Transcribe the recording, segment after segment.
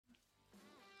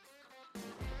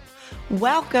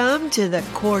Welcome to the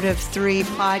Court of Three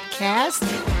podcast.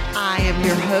 I am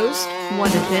your host, one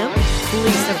of them,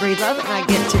 Lisa Breedlove, and I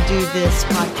get to do this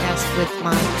podcast with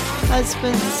my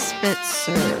husband,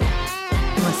 Spencer.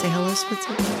 You want to say hello,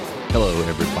 Spencer? Hello,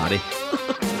 everybody.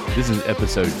 This is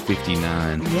episode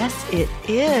 59. Yes, it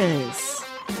is.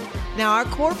 Now, our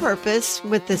core purpose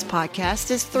with this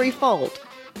podcast is threefold: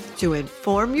 to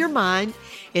inform your mind,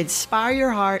 inspire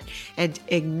your heart, and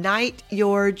ignite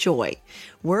your joy.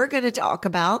 We're going to talk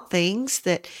about things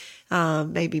that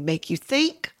maybe make you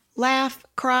think, laugh,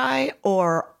 cry,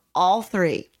 or all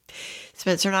three.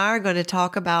 Spencer and I are going to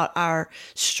talk about our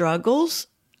struggles,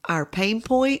 our pain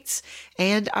points,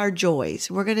 and our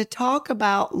joys. We're going to talk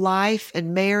about life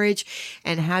and marriage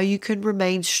and how you can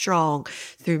remain strong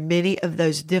through many of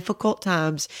those difficult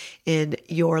times in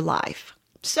your life.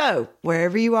 So,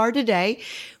 wherever you are today,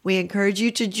 we encourage you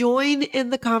to join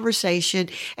in the conversation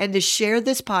and to share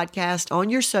this podcast on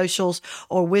your socials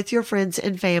or with your friends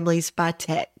and families by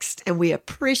text. And we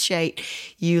appreciate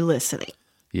you listening.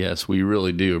 Yes, we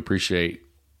really do appreciate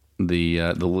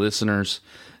the listeners.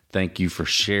 Thank you for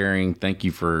sharing. Thank you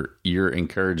for your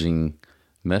encouraging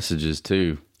messages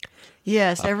too.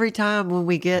 Yes, every time when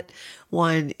we get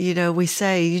one, we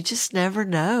say, you just never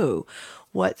know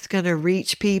what's going to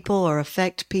reach people or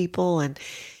affect people. And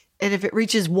if it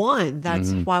reaches one,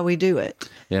 that's why we do it.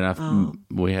 And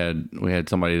we had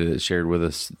somebody that shared with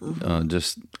us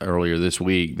just earlier this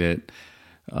week that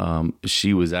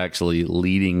she was actually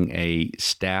leading a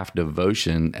staff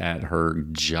devotion at her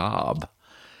job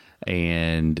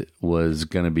and was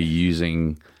going to be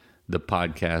using the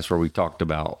podcast where we talked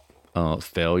about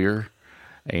failure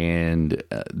and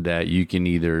that you can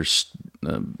either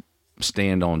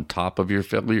stand on top of your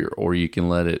failure, or you can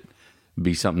let it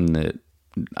be something that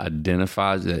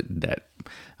identifies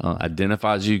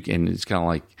identifies you. And it's kind of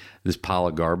like this pile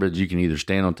of garbage. You can either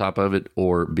stand on top of it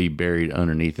or be buried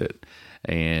underneath it.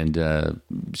 And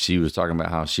she was talking about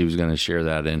how she was going to share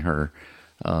that in her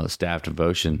staff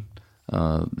devotion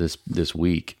this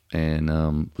week,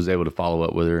 and was able to follow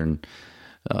up with her, and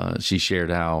she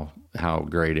shared how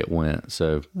great it went.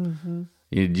 So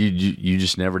you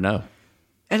just never know.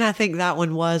 And I think that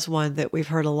one was one that we've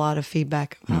heard a lot of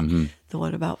feedback about, the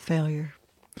one about failure.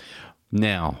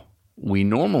 Now, we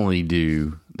normally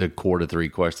do the Court of Three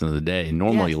question of the day.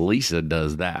 Normally, yes. Lisa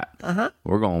does that.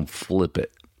 We're going to flip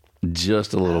it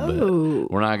just a little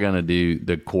bit. We're not going to do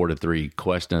the Court of Three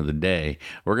question of the day.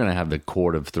 We're going to have the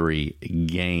Court of Three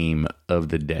game of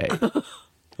the day.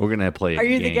 We're going to play a game. Are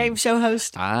you the game show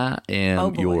host? I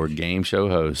am your game show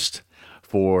host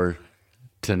for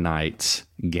tonight's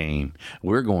game.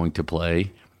 We're going to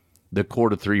play the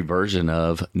Court of Three version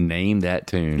of Name That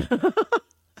Tune.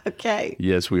 Okay.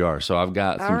 Yes, we are. So I've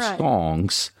got some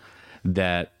songs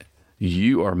that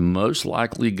you are most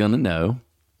likely going to know.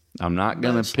 I'm not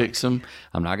going to pick some.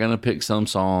 I'm not going to pick some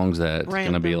songs that's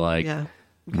going to be like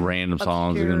random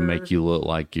songs that are going to make you look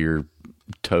like you're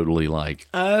totally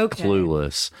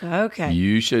clueless. Okay.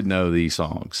 You should know these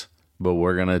songs, but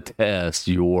we're going to test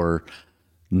your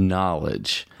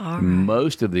knowledge. All right.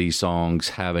 Most of these songs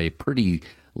have a pretty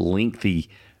lengthy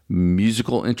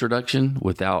musical introduction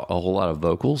without a whole lot of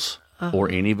vocals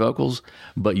or any vocals,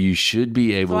 but you should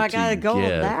be able to gotta go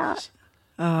with that.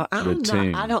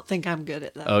 tune. I don't think I'm good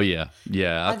at that. Oh yeah,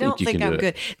 I don't think I'm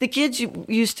good. The kids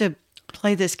used to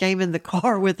play this game in the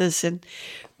car with us, and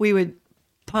we would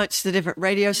punch the different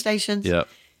radio stations. Yep.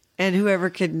 And whoever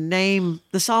could name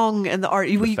the song and the art,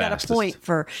 you got a point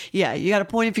for, you got a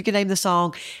point if you could name the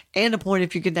song and a point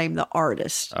if you could name the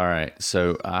artist. All right.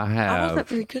 So I wasn't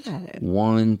very good at it.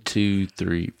 1, 2,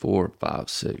 3, 4, 5,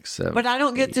 6, 7. But I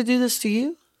don't get to do this to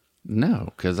you?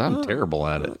 No, because I'm terrible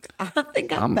at it. I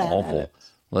think I'm bad awful. At it.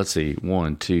 Let's see.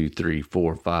 1, 2, 3,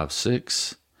 4, 5,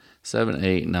 6, 7,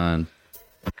 8, 9.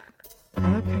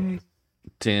 Okay.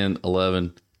 10,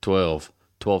 11, 12.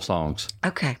 12 songs.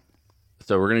 Okay.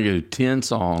 So we're going to do 10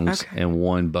 songs and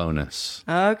one bonus.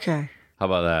 Okay. How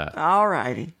about that? All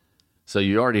righty. So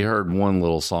you already heard one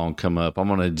little song come up. I'm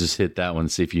going to just hit that one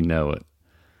and see if you know it.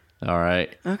 All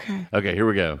right? Okay. Okay, here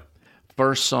we go.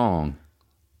 First song,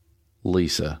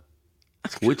 Lisa.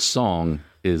 Which song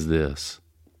is this?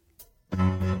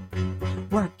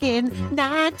 Working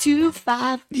 9 to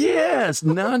 5. Yes,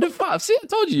 9 to 5. See, I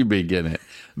told you you'd be getting it.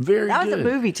 Very that good. That was a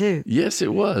movie, too. Yes,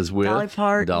 it was. With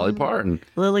Dolly Parton.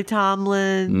 Lily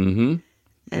Tomlin.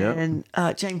 And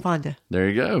Jane Fonda. There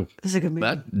you go. This is a good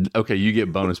movie. Okay, you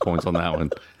get bonus points on that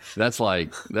one. That's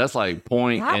like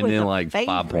point that and then like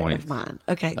 5 points. Of mine.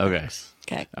 Okay. Okay. Nice.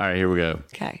 Okay. All right, here we go.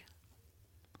 Okay.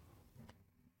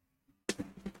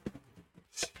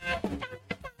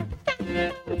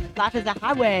 Life is a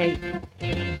highway.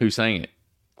 Who sang it?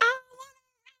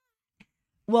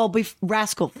 Well,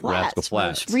 Rascal Flatts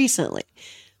most recently.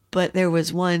 But there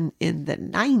was one in the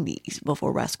 90s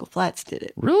before Rascal Flatts did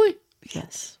it. Really?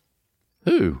 Yes.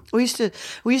 Who? We used to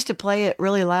play it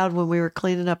really loud when we were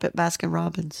cleaning up at Baskin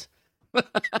Robbins.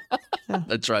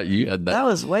 That's right. You had that. That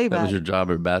was way back. That was your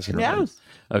job at Baskin Robbins.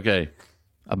 Okay.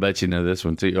 I bet you know this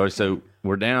one too. All right, so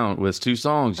we're down with 2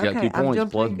 songs. You got 2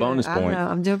 points plus bonus point.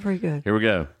 I'm doing pretty good. Here we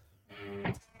go.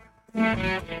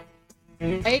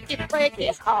 Achy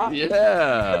Breaky Heart.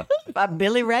 Yeah. By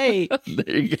Billy Ray.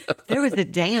 There you go. There was a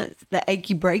dance, the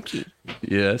Achy Breaky.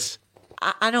 Yes.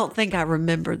 I don't think I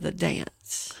remember the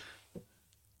dance.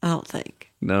 I don't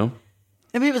think. No?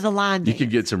 I mean, it was a line dance. You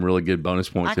could get some really good bonus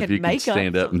points if you could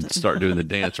stand up and start doing the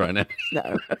dance right now.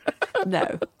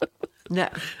 No.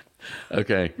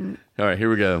 Okay. All right, here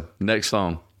we go. Next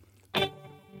song.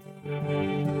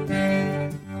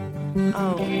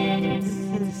 Oh,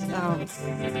 this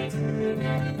is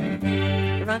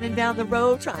running down the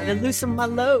road trying to loosen my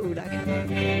load. Yeah.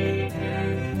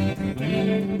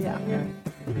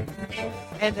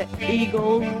 And the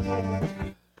Eagles.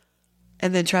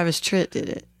 And then Travis Tritt did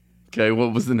it. Okay,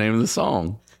 what was the name of the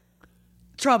song?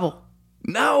 Trouble.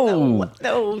 No.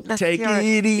 That's Take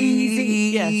it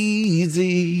easy.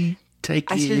 Yes.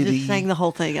 Take it I should have easy. just sang the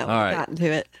whole thing. I would have gotten to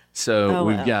it. So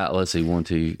we've got, let's see, 1,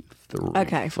 2, 3.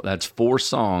 Okay. That's 4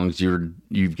 songs.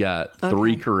 You've got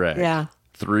 3 correct. Yeah.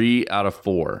 3 out of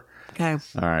 4. Okay.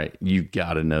 All right. You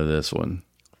got to know this one.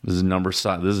 This is number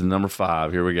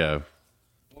 5. Here we go.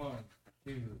 1,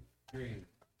 2, 3.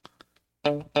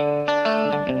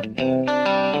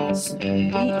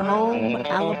 Sweet Home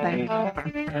Alabama.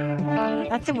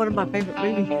 That's in one of my favorite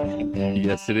movies.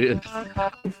 Yes, it is.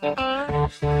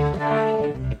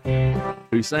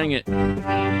 Who sang it?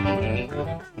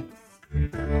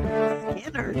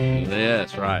 Skinner. Yeah,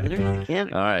 that's right.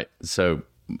 Skinner. All right. So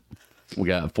we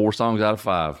got 4 songs out of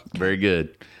 5. Very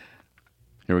good.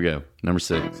 Here we go. Number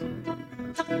 6.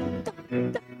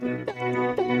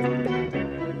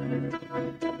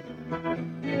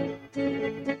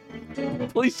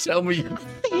 Please tell me.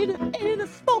 In a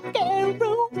smoking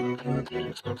room,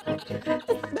 the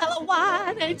smell of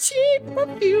wine and cheap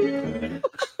perfume.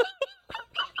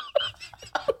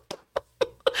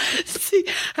 See,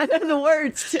 I know the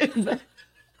words too.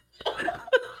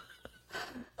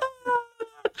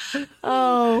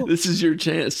 Oh, This is your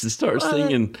chance to start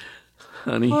singing,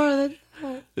 honey.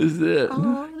 This is it.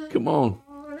 Come on.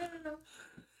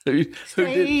 Who did?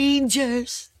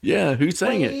 strangers Yeah, who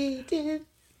sang it? waiting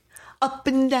up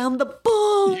and down the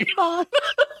boulevard.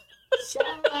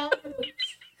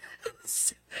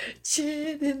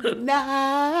 Searching in the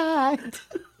night.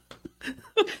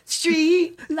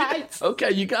 Street lights. Okay,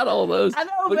 you got all those. I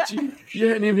know, but but- you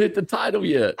hadn't even hit the title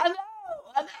yet. I know.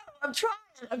 I'm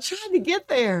trying to get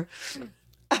there.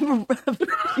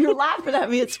 You're laughing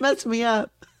at me. It's messed me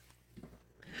up.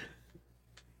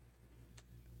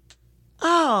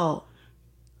 Oh.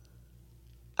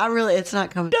 It's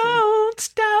not coming. Don't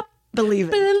stop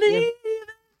believing.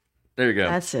 There you go.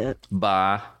 That's it.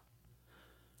 Bye.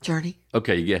 Journey.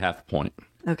 Okay, you get half a point.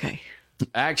 Okay.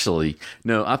 Actually,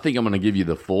 no, I think I'm going to give you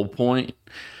the full point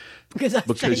because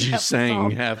you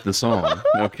sang half the song.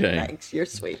 Okay. Thanks. You're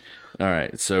sweet. All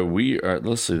right. So we are,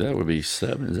 let's see, that would be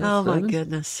 7. Is that Oh, 7? my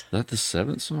goodness. Is that the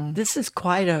 7th song? This is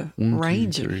quite a 1, 2,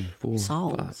 range 3, of 4,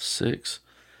 songs. 5, 6.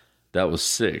 That was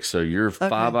 6. So you're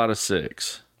 5 out of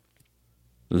 6.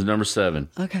 This is number 7.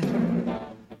 Okay.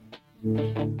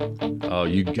 Oh,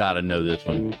 you got to know this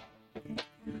one.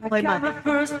 Play my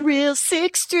first real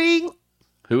 6-string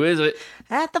Who is it?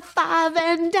 at the 5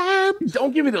 and dime.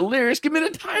 Don't give me the lyrics. Give me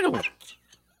the title.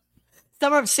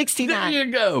 Summer of 69. There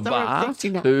you go. Summer of Bye.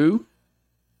 69. Who?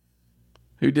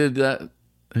 Who did that?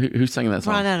 Who sang that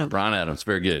song? Bryan Adams. Bryan Adams.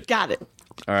 Very good. Got it.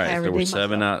 All right. I So we're redeemed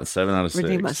 7 out of 6.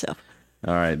 Redeem myself.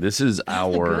 All right. This is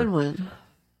That's a good one.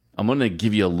 I'm going to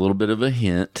give you a little bit of a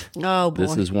hint. Oh, boy.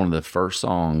 This is one of the first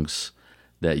songs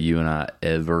that you and I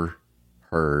ever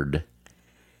heard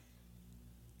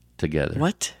together.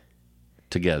 What?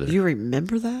 Together. You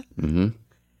remember that? Mm-hmm.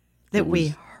 That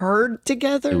we heard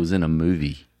together? It was in a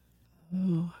movie.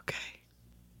 Oh,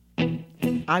 okay.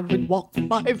 I would walk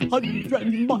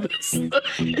 500 miles.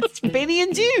 It's Benny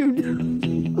and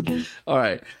June. All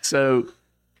right. So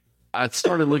I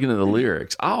started looking at the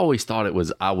lyrics. I always thought it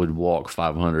was I would walk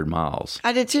 500 miles.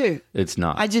 I did too. It's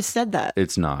not. I just said that.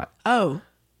 It's not. Oh.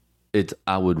 It's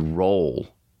I would roll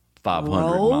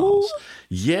 500 Roll? miles.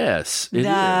 Yes, it is.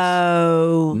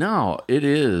 No. No, it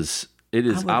is. It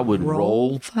is. I would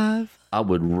roll 5. I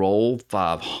would roll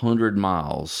 500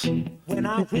 miles. When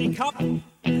I wake up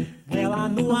Well, I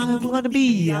know I'm gonna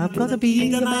be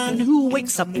the man who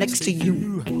wakes up next to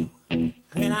you.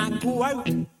 when I go out.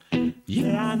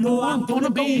 Yeah, I know I'm gonna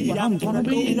be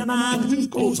the man who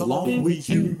goes along with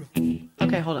you.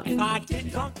 Okay, hold on. If I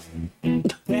get drunk,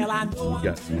 well, I know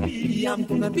I'm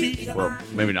gonna be the Well, man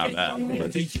maybe not that.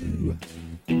 with you.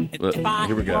 But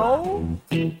here we go. Oh,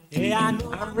 Yeah, I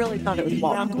know I really thought it was I'm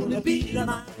walk. gonna be the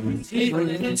man who's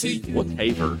into you. What's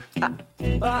Haver?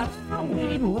 But I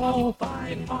will walk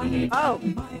 500 Oh,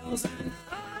 miles and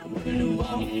I will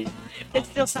walk it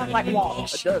still sounds like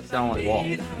walk. It does sound like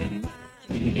Walt.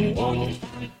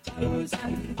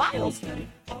 miles.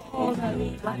 All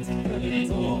the lights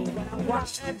all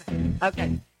watching.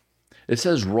 Okay, It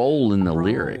says roll in the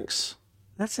lyrics.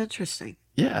 that's interesting.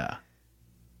 Yeah.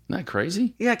 Isn't that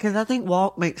crazy? Yeah, because I think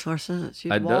walk makes more sense.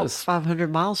 You'd It walk does.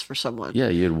 500 miles for someone. Yeah,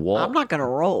 you'd walk. I'm not gonna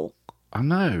roll. I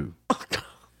know.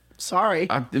 Sorry,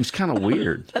 It was kind of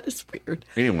weird. that is weird.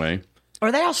 Anyway,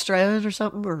 Are they Australian or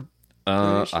something? Or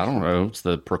I don't know. It's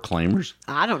the Proclaimers.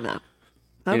 I don't know.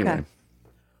 Okay, Anyway,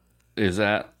 is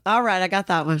that? all right, I got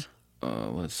that one.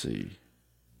 Let's see.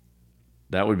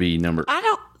 That would be number I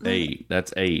don't. 8.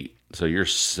 That's 8. So you're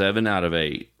 7 out of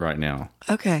 8 right now.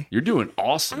 Okay, You're doing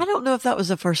awesome. I don't know if that was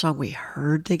the first song we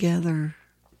heard together.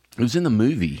 It was in the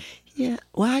movie. Yeah,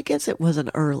 well, I guess it was an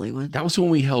early one. That was when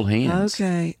we held hands.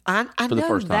 Okay, I For the know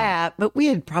first time. that, but we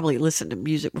had probably listened to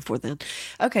music before then.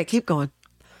 Okay, keep going.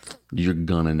 You're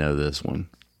gonna know this one.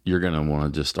 You're gonna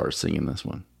want to just start singing this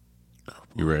one.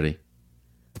 You ready?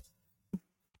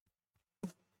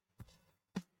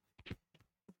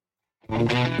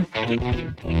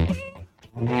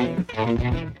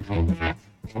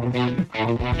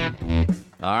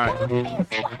 All right.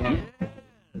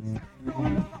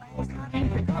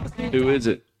 Who is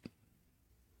it?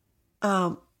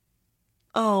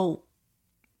 Oh,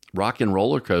 Rock and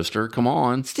Roller Coaster. Come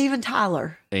on. Steven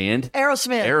Tyler, And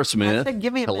Aerosmith. Aerosmith. I said,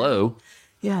 give me a Hello. minute.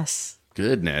 Yes.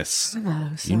 Goodness. No,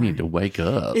 You sorry. need to wake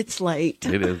up. It's late.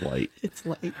 It is late. It's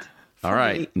late. All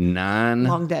right. 9.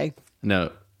 Long day.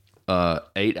 No.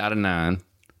 8 out of 9.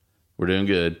 We're doing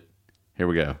good. Here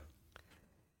we go.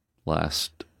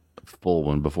 Last full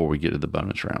one before we get to the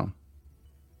bonus round.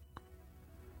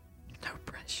 No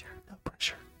pressure. No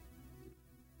pressure.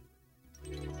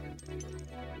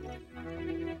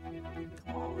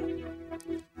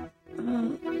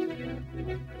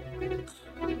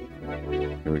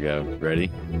 Here we go. Ready?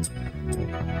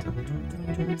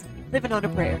 Living on a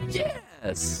prayer.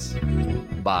 Yes.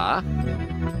 By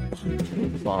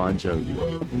Bon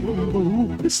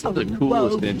Jovi. This is the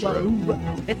coolest intro.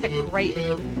 It's a great.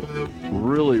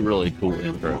 Really, really cool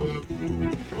intro.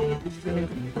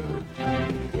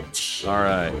 All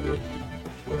right.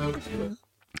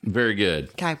 Very good.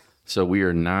 Okay. So we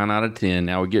are 9 out of 10.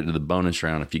 Now we get to the bonus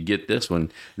round. If you get this one,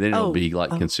 then it'll Oh, be like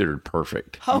considered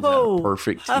perfect. You got a Oh,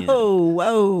 perfect 10. oh,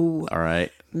 whoa. All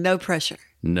right. No pressure.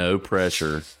 No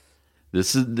pressure.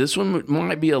 This one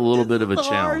might be a little bit of a Hard,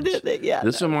 challenge. isn't it? Yeah,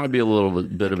 This one might be a little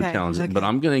bit of a Okay, challenge, okay. but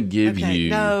I'm going to give Okay. you.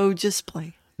 No, just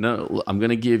play. No, I'm going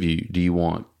to give you. Do you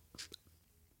want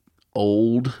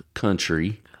old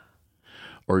country,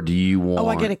 or do you want? Oh,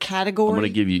 I get a category. I'm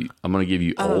going to give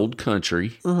you old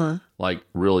country, like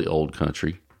really old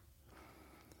country,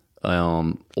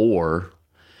 or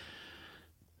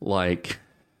like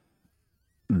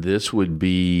this would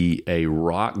be a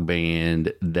rock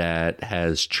band that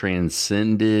has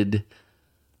transcended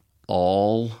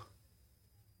all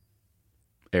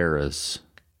eras.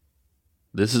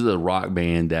 This is a rock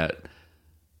band that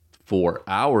for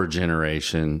our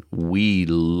generation, we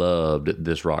loved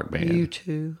this rock band. You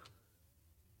too.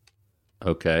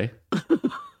 Okay.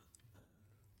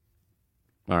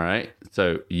 All right.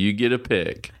 So you get a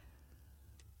pick.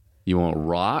 You want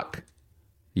rock?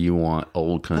 You want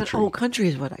old But country? old country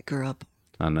is what I grew up.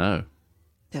 I know.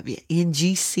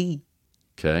 WNGC.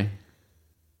 Okay.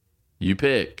 You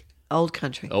pick. Old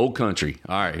country. Old country.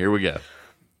 All right, here we go.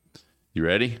 You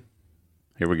ready?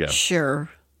 Here we go. Sure.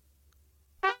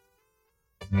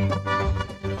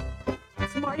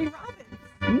 It's Marty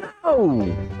Robbins.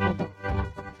 No.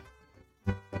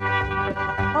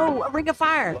 Oh, a Ring of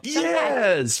Fire.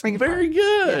 Yes. Ring of Very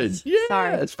Fire. good. Yes. Yes.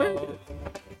 Sorry. Very good.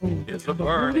 It's a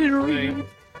burning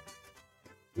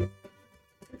thing,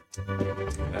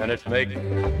 and it's making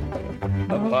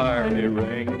a fiery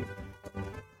ring.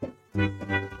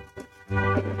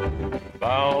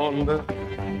 Bound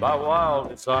by wild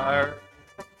desire,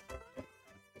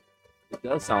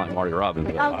 does sound like Marty Robbins.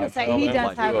 I was gonna say he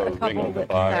does have a Ring couple of that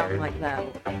fire. sound like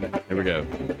that. Here we go.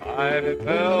 I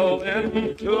fell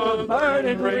into a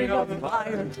burning ring of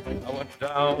fire. I went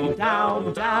down,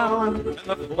 Down, down. and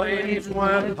the flames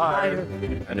went higher.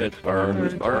 And it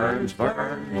burns, burns,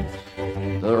 burns.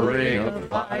 The ring of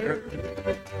fire.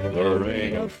 The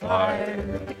ring of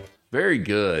fire. Very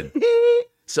good.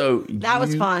 So That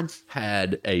was you fun.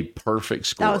 Had a perfect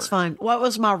score. That was fun. What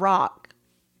was my rock?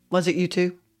 Was it you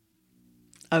two?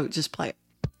 Oh, just play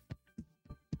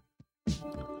it.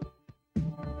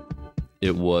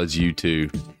 It was you two.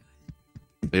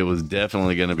 It was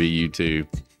definitely going to be you two,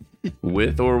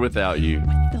 with or without you.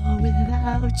 Oh,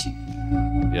 without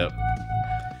you. Yep.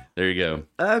 There you go.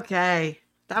 Okay,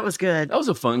 that was good. That was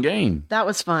a fun game. That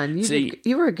was fun.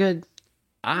 You were a good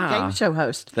game show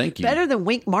host. Thank you. Better than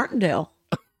Wink Martindale.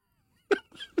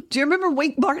 Do you remember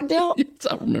Wink Martindale? Yes,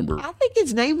 I remember. I think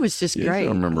his name was just Yes, great. I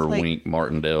remember Like, Wink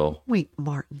Martindale. Wink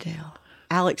Martindale.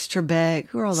 Alex Trebek.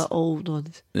 Who are all the old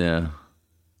ones? Yeah.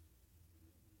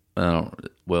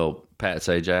 Well, Pat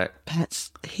Sajak.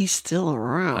 He's still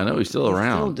around. I know he's still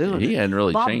around. Still doing He it. hadn't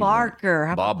really Bob changed. Barker.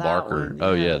 How Bob about that Barker. one?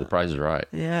 Oh yeah, The Price is Right.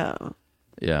 Yeah.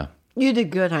 Yeah. You did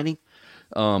good, honey.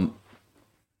 Had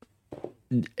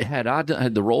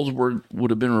the roles would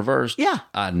have been reversed. Yeah.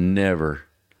 I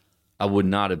would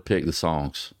not have picked the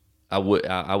songs. I would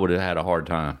have had a hard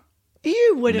time.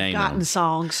 You would have Name gotten them.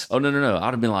 songs. Oh no.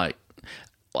 I'd have been like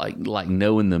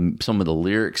knowing some of the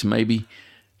lyrics maybe,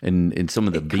 and some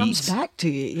of the beats. Comes back to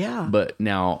you, yeah. But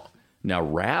now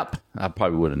rap, I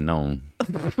probably would have known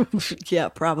Yeah,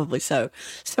 probably so.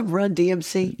 Some Run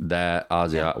DMC. that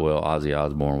Ozzy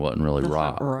Osbourne wasn't really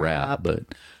rap, rap. but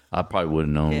I probably would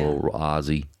have known a little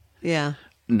Ozzy. Yeah.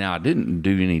 Now I didn't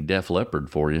do any Def Leppard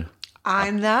for you, I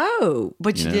know.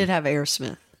 But you Yeah. did have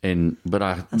Aerosmith. but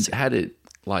I had it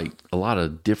like a lot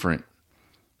of different.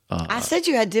 I said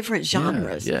you had different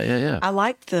genres. Yeah. I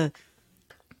liked the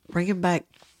bringing back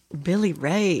Billy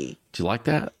Ray. Do you like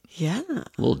that? Yeah.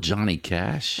 Little Johnny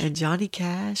Cash, And Johnny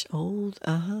Cash, old.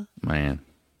 man.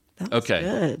 That was Okay.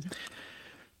 good.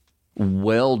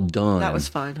 Well done. That was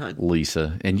fine, hon.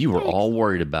 Lisa. And you were all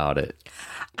worried about it.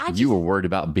 You were worried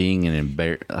about being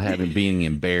being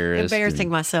embarrassed. Embarrassing and-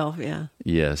 myself, yeah.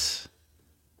 Yes.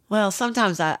 Well,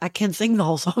 sometimes I can sing the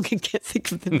whole song and can't think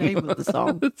of the name of the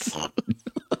song.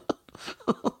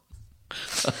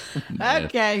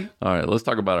 Okay. All right. Let's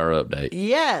talk about our update.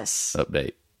 Yes.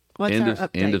 Update. What's end our of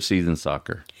update? end of season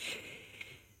soccer.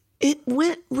 It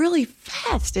went really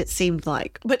fast, it seemed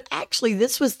like. But actually,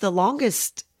 this was the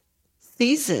longest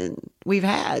season we've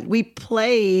had. We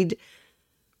played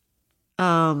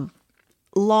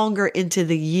longer into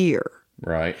the year.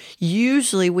 Right.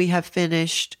 Usually we have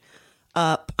finished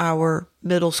up our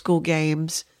middle school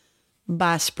games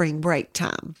by spring break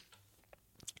time.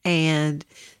 And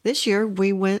this year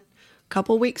we went a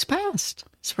couple weeks past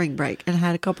spring break and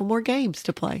had a couple more games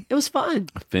to play. It was fun.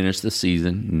 Finished the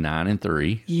season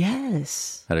 9-3.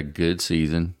 Yes. Had a good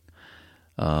season.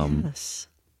 Yes.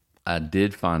 I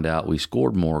did find out we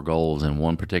scored more goals in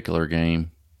one particular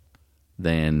game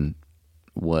than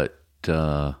what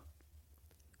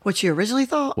What you originally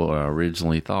thought? I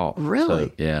originally thought. Really?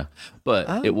 So, yeah.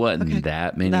 But it wasn't okay.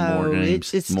 that many No, more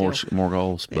games, it's more still- more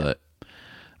goals. But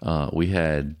we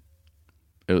had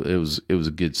it was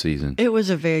a good season. It was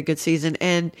a very good season,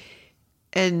 and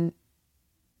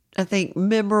I think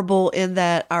memorable in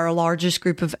that our largest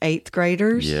group of 8th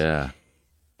graders, Yeah.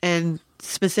 and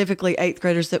specifically 8th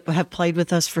graders that have played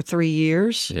with us for 3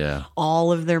 years, Yeah.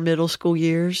 all of their middle school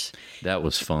years. That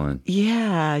was fun.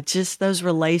 Yeah, just those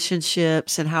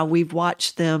relationships and how we've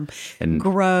watched them And-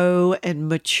 grow and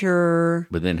mature.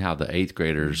 But then how the 8th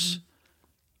graders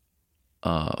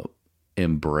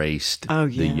embraced Oh,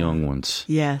 the yeah. young ones,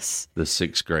 Yes. the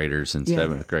 6th graders and Yeah.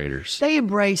 7th graders. They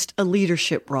embraced a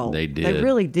leadership role. They did. They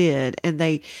really did. And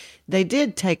they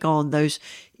did take on those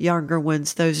younger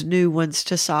ones, those new ones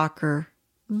to soccer.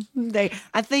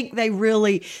 I think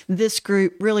this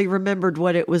group really remembered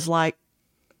what it was like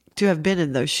to have been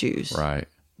in those shoes Right.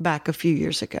 back a few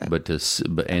years ago.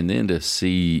 And then to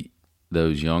see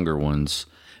those younger ones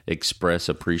express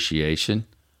appreciation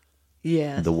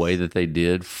Yes. the way that they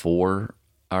did for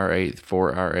our eighth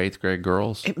grade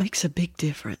girls. It makes a big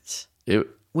difference. It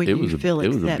when it you was feel it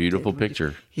was a accepted. beautiful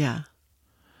picture. Yeah.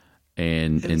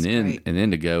 And was great.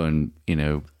 then to go and in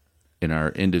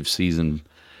our end of season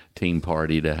team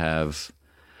party to have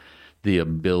the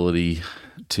ability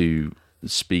to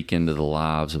speak into the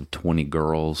lives of 20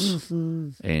 girls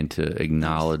and to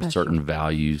acknowledge certain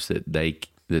values that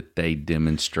they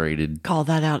demonstrated. Call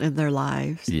that out in their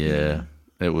lives. Yeah.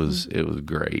 It was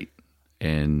great.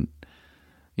 And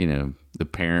the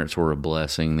parents were a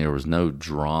blessing. There was no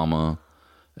drama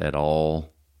at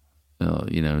all.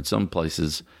 In some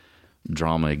places,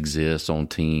 drama exists on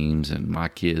teams, and my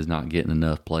kid's not getting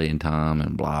enough playing time,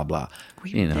 and blah blah.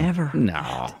 Never.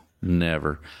 No,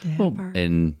 never. Well,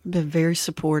 and been very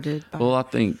supported. Well, I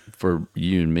think for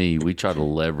you and me, we try to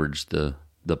leverage the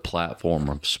platform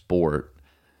of sport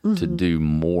to do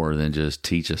more than just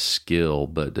teach a skill,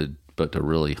 but to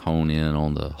really hone in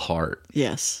on the heart.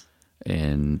 Yes.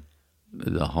 And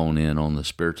the hone in on the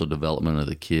spiritual development of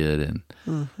the kid,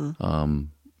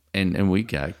 and we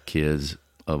got kids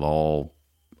of all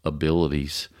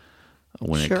abilities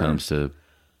when it comes to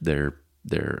their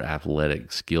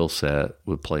athletic skill set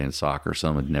with playing soccer.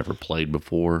 Some had never played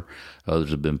before.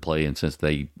 Others have been playing since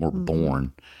they were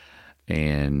born,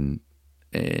 and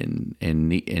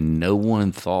no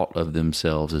one thought of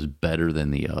themselves as better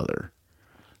than the other.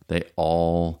 They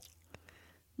all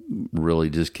really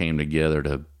just came together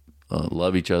to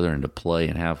love each other and to play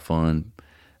and have fun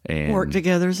and work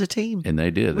together as a team. And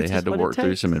they did. They had to work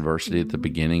through some adversity at the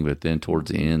beginning, but then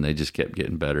towards the end, they just kept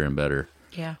getting better and better.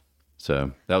 Yeah.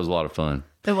 So that was a lot of fun.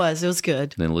 It was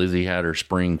good. Then Lizzie had her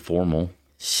spring formal.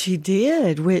 She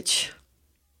did, which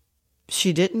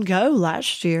she didn't go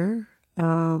last year,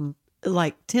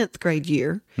 like 10th grade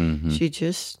year. She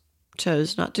just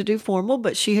chose not to do formal,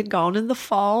 but she had gone in the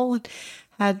fall and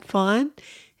had fun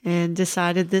and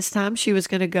decided this time she was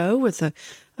going to go with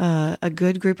a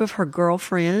good group of her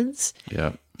girlfriends.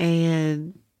 Yeah.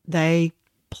 And they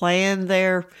planned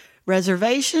their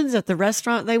reservations at the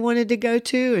restaurant they wanted to go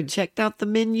to and checked out the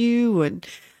menu and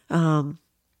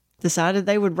decided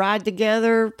they would ride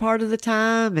together part of the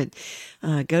time and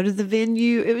go to the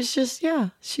venue. It was just,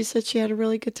 she said she had a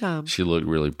really good time. She looked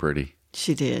really pretty.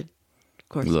 She did. Of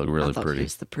course, looked really I thought pretty. She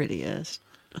was the prettiest.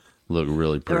 Looked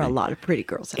really pretty. There are a lot of pretty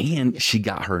girls out there. And she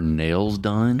got her nails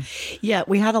done. Yeah,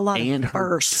 we had a lot and of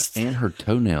firsts. And her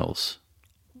toenails.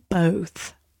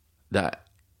 Both.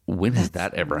 When has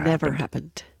that ever happened? Never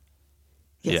happened.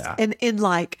 Yes. Yeah. And in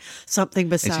like something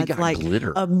besides like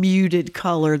glitter. a muted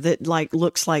color that like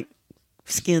looks like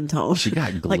skin tone. She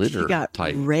got glitter. Like she got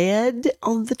type. red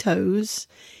on the toes.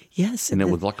 Yes. And it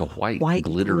was like a white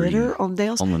glittery glitter on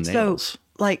nails. On the nails. So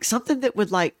like something that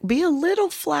would like be a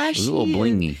little flashy. A little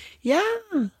blingy. Yeah.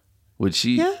 Would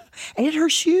she? Yeah. And her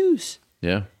shoes.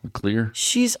 Yeah. Clear.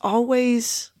 She's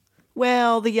always,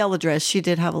 well, the yellow dress, she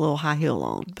did have a little high heel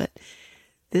on, but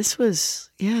this was,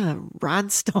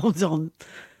 rhinestones on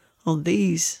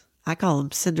these. I call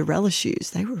them Cinderella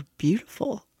shoes. They were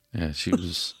beautiful. Yeah, she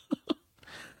was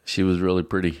really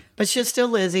pretty. But she was still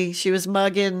Lizzie. She was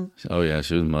mugging. Oh, yeah,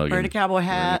 she was mugging. Wearing a cowboy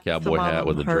hat. Wearing a cowboy hat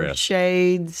with a her dress.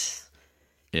 Shades.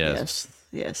 Yes.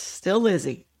 Yes. Still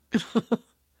Lizzie.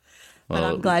 But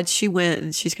I'm glad she went,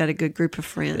 and she's got a good group of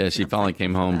friends. Yeah, she finally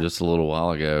came home just a little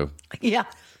while ago. Yeah.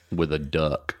 With a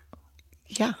duck.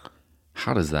 Yeah.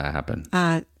 How does that happen?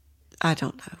 I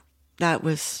don't know. That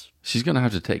was... She's going to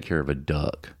have to take care of a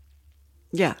duck.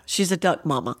 Yeah, she's a duck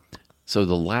mama. So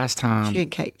the last time she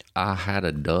and Kate. I had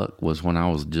a duck was when I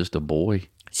was just a boy.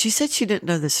 She said she didn't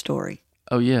know this story.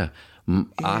 Oh, yeah.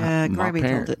 My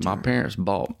parents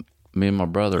bought me and my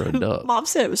brother a duck. Mom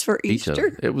said it was for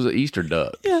Easter. It was an Easter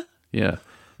duck. Yeah. Yeah.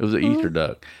 It was an Easter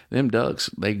duck. Them ducks,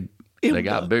 they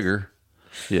got bigger.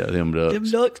 Yeah, them ducks. Them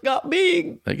ducks got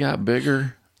big. They got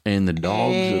bigger. And the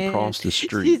dogs across the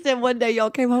street. She said one day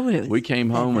y'all came home and it was... We came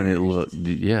home and it looked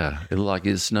like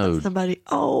it snowed.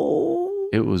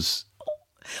 It was...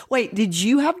 Wait, did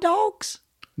you have dogs?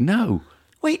 No.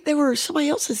 Wait, they were somebody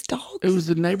else's dogs? It was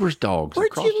the neighbor's dogs.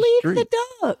 Where'd you leave the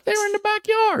ducks? They were in the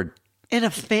backyard. In a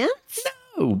fence?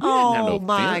 No, we didn't have no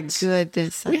my fence.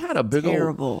 goodness. We had a big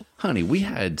terrible. Honey, we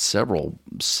had several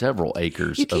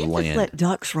acres you of can't land. Just let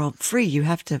ducks roam free. You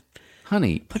have to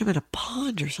put them in a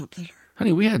pond or something.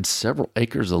 Honey, we had several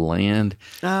acres of land.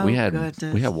 Oh, we had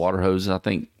goodness. water hoses. I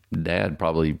think Dad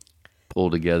probably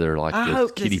pulled together like I a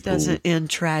hope kiddie this pool. doesn't end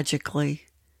tragically.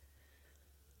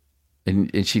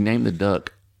 And she named the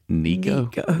duck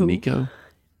Nico.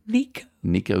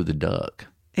 Nico the duck.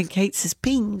 And Kate says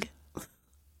Ping.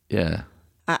 Yeah.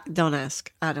 Don't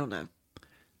ask. I don't know.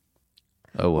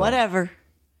 Oh, well. Whatever.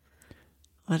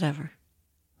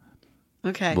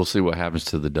 Okay. We'll see what happens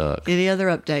to the duck. Any other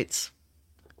updates?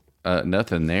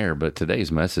 Nothing there, but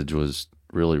today's message was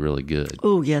really, really good.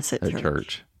 Oh, yes, at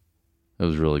church. It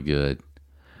was really good.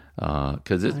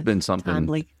 Because it's been something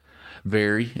timely.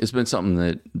 It's been something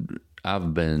that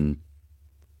I've been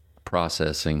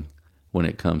processing when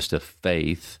it comes to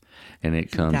faith and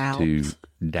it comes to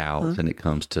doubt and it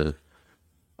comes to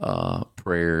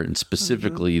prayer and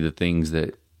specifically the things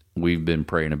that we've been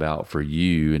praying about for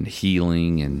you and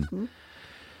healing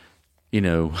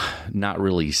not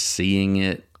really seeing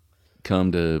it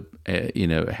come to,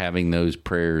 having those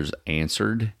prayers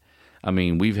answered. I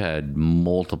mean, we've had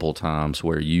multiple times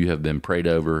where you have been prayed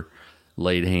over,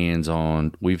 laid hands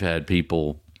on. We've had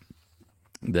people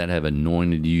that have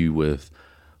anointed you with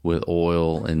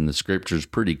oil, and the scripture's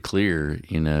pretty clear,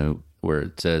 where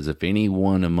it says, if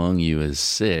anyone among you is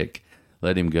sick,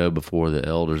 let him go before the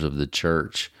elders of the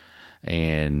church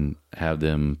and have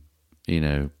them,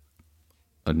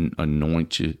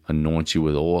 anoint you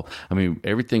with oil. I mean,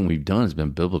 everything we've done has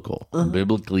been biblical,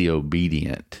 biblically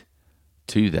obedient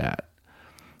to that.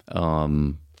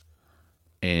 And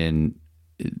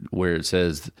where it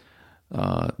says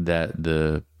that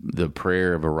the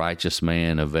prayer of a righteous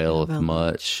man availeth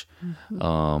much.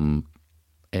 And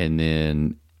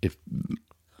then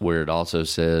where it also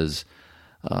says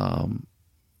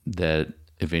that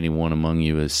if anyone among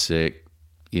you is sick,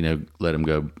 let him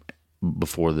go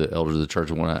before the elders of the church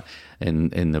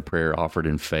and the prayer offered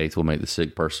in faith will make the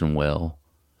sick person well.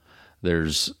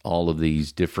 There's all of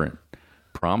these different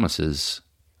promises,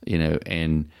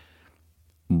 and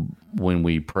when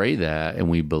we pray that and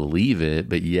we believe it,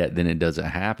 but yet then it doesn't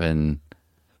happen,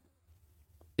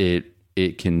 it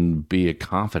can be a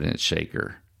confidence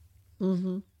shaker.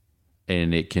 And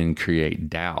it can create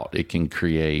doubt. It can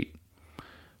create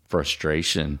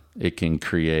frustration. It can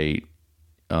create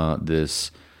this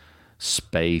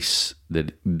space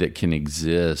that can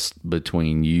exist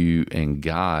between you and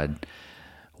God,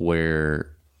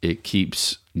 where it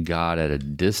keeps God at a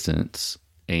distance,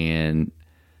 and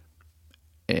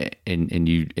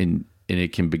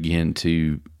it can begin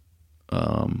to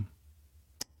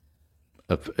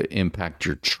impact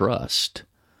your trust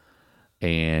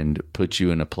and put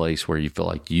you in a place where you feel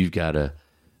like you've got to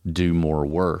do more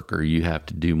work, or you have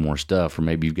to do more stuff, or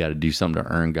maybe you've got to do something to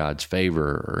earn God's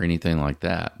favor or anything like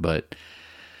that. But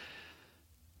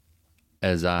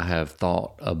as I have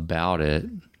thought about it,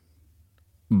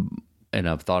 and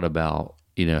I've thought about,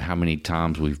 how many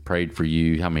times we've prayed for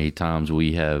you, how many times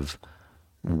we have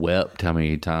wept, how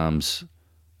many times,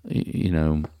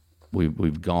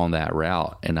 we've gone that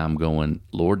route, and I'm going,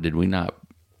 Lord, did we not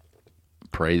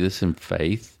pray this in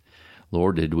faith?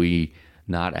 Lord, did we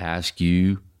not ask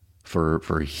you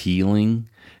for healing?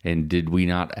 And did we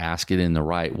not ask it in the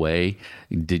right way?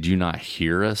 Did you not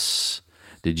hear us?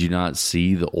 Did you not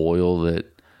see the oil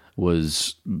that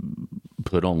was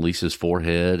put on Lisa's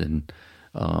forehead, and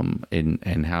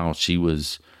how she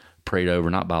was prayed over,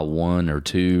 not by one or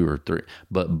two or three,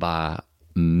 but by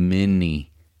many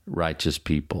righteous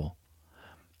people,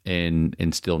 and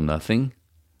still nothing?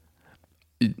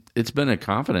 It's been a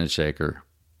confidence shaker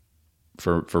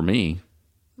for me.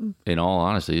 In all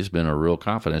honesty, it's been a real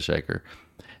confidence shaker.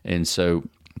 And so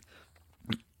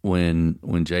when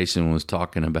Jason was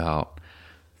talking about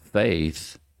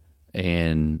faith,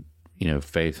 and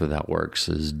faith without works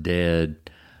is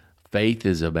dead. Faith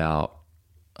is about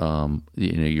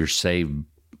you're saved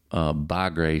by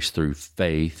grace through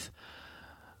faith.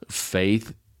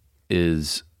 Faith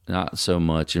is not so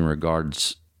much in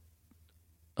regards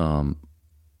to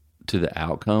the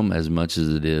outcome as much as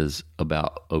it is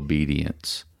about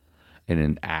obedience and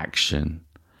an action,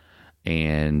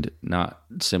 and not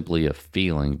simply a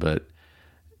feeling, but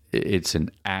it's an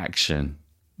action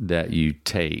that you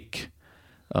take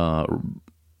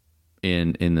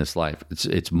in this life.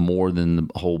 It's more than the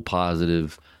whole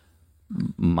positive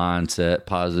mindset,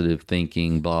 positive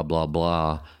thinking, blah blah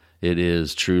blah. It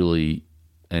is truly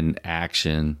an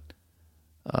action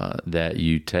that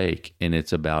you take, and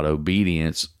it's about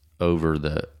obedience over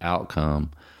the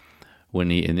outcome. And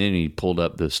then he pulled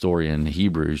up the story in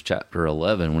Hebrews chapter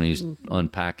 11 when he's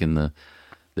unpacking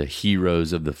the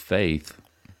heroes of the faith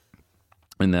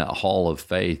in that hall of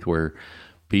faith, where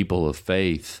people of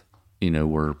faith,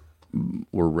 were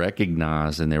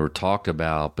recognized and they were talked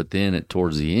about. But then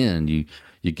towards the end,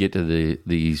 you get to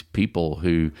these people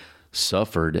who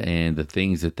suffered, and the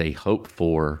things that they hoped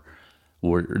for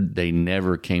they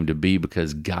never came to be,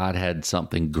 because God had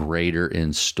something greater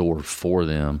in store for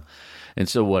them. And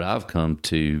so what I've come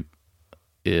to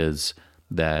is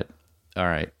that, all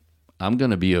right, I'm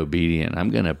going to be obedient. I'm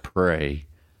going to pray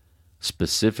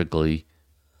specifically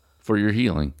for your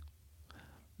healing.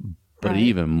 But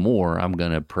even more, I'm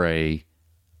going to pray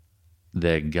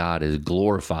that God is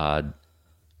glorified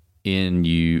in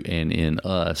you and in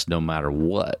us no matter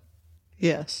what.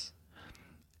 Yes.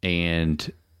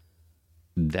 And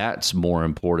that's more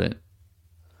important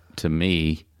to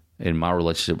me in my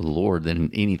relationship with the Lord than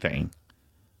anything.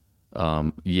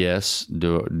 Yes,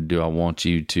 do I want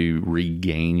you to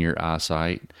regain your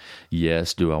eyesight?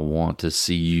 Yes. Do I want to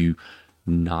see you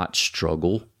not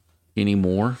struggle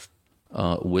anymore?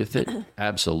 with it?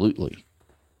 Absolutely.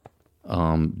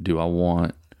 Do I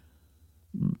want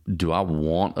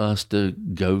us to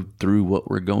go through what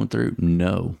we're going through?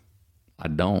 No, I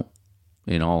don't.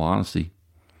 In all honesty,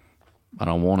 I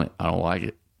don't want it. I don't like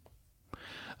it.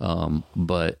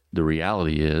 But the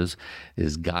reality is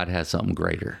God has something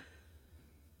greater.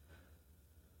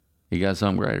 He got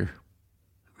something greater.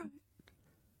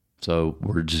 So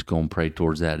we're just going to pray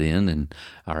towards that end, and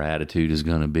our attitude is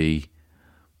going to be,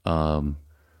 Lord,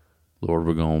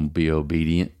 we're going to be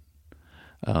obedient.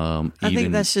 I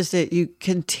think that's just it. You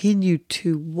continue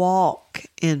to walk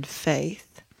in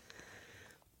faith,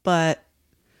 but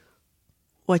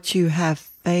what you have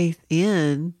faith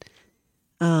in,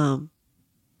 I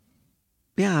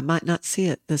might not see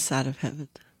it this side of heaven.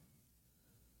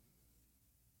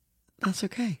 That's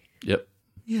okay. Yep.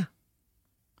 Yeah.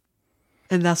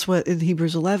 And that's what in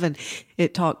Hebrews 11,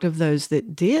 it talked of those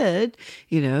that did,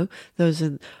 those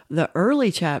in the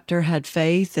early chapter had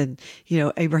faith, and,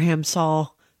 Abraham saw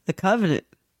the covenant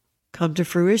come to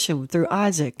fruition through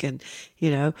Isaac, and,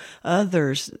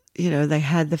 others, they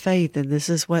had the faith, and this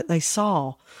is what they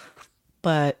saw.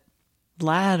 But the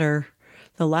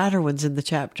latter ones in the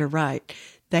chapter, right?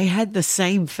 They had the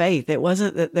same faith. It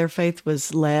wasn't that their faith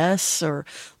was less or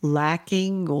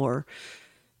lacking, or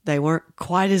they weren't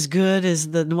quite as good as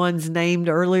the ones named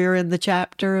earlier in the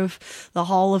chapter of the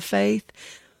Hall of Faith.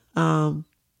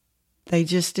 They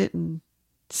just didn't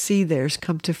see theirs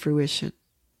come to fruition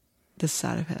this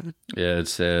side of heaven. Yeah, it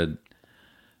said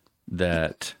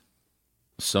that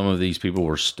some of these people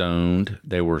were stoned.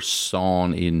 They were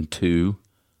sawn in two.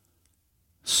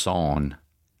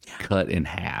 Cut in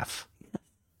half.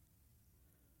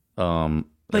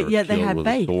 But yet they had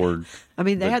faith.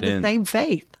 They had the same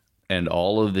faith. And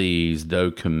all of these,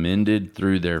 though commended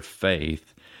through their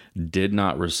faith, did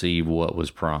not receive what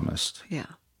was promised. Yeah.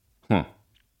 So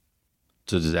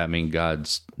does that mean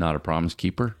God's not a promise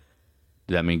keeper?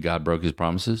 Does that mean God broke his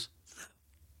promises?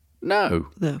 No.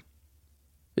 They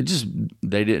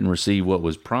didn't receive what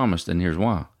was promised, and here's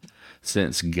why.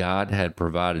 Since God had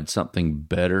provided something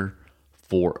better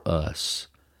for us,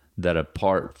 that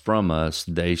apart from us,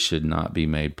 they should not be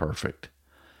made perfect.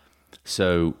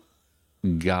 So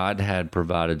God had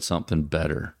provided something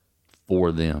better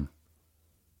for them.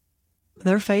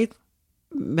 Their faith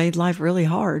made life really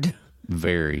hard.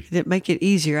 Very. It didn't make it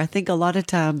easier. I think a lot of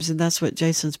times, and that's what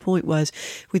Jason's point was,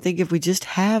 we think if we just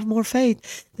have more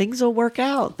faith, things will work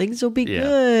out. Things will be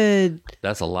good.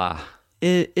 That's a lie.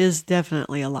 It is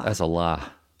definitely a lie. That's a lie.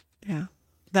 Yeah.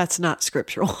 That's not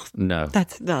scriptural. No.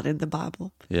 That's not in the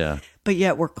Bible. Yeah. But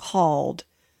yet we're called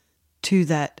to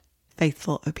that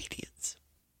faithful obedience.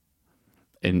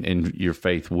 And your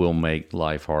faith will make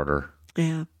life harder.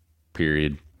 Yeah.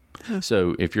 Period.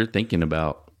 So if you're thinking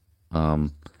about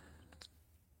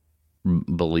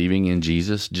believing in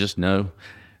Jesus, just know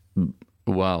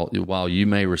while you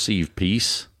may receive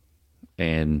peace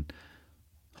and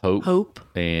hope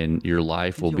and your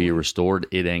life will be restored,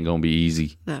 it ain't going to be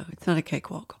easy. No, it's not a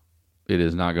cakewalk. It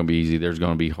is not going to be easy. There's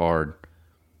going to be hard.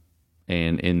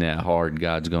 And in that hard,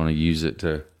 God's going to use it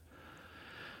to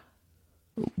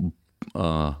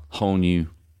hone you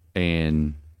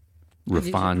and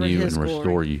refine you and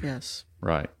restore you. Yes.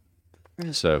 Right.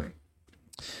 So,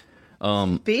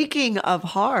 speaking of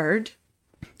hard,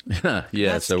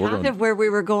 that's so we're kind of where we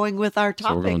were going with our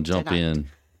topic. So we're going to jump tonight. in.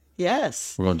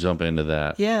 Yes. We're going to jump into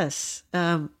that. Yes.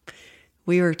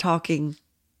 We were talking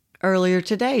earlier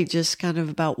today, just kind of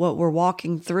about what we're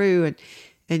walking through,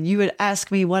 and you would ask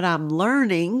me what I'm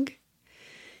learning,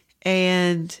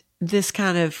 and this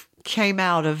kind of came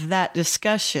out of that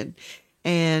discussion.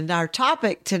 And our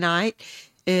topic tonight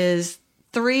is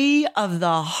 3 of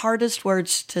the hardest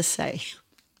words to say.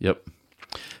 Yep.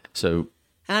 So,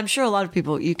 and I'm sure a lot of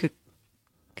people, you could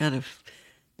kind of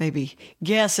maybe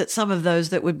guess at some of those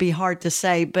that would be hard to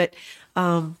say, but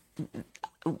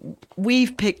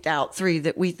we've picked out 3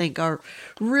 that we think are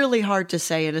really hard to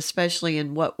say, and especially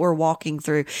in what we're walking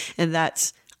through. And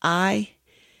that's, I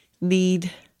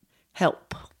need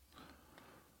help.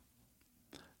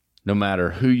 No matter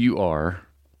who you are,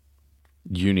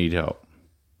 you need help.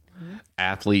 Mm-hmm.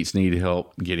 Athletes need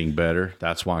help getting better.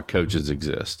 That's why coaches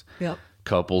exist. Yep.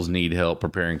 Couples need help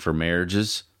preparing for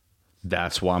marriages.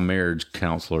 That's why marriage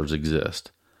counselors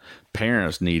exist.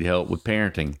 Parents need help with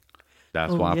parenting.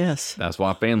 That's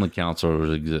why family counselors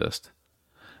exist.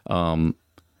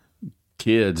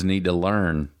 Kids need to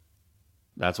learn.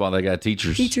 That's why they got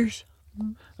teachers.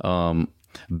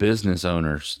 Business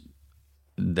owners,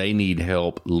 they need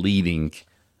help leading,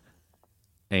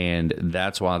 and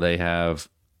that's why they have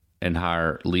and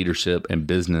hire leadership and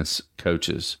business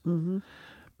coaches. Mm-hmm.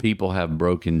 people have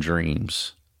broken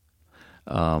dreams.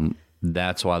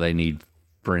 That's why they need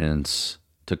friends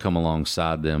to come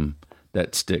alongside them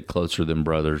that stick closer than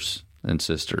brothers and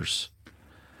sisters.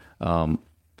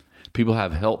 People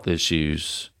have health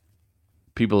issues.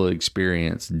 People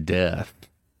experience death.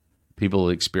 People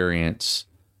experience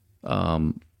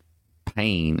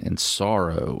pain and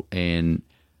sorrow. And,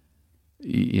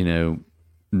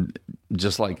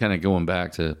 just like kind of going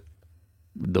back to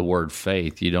the word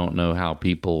faith, you don't know how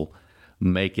people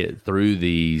make it through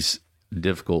these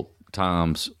difficult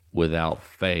times without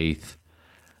faith.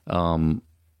 And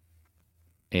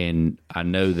I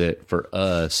know that for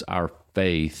us, our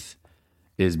faith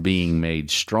is being made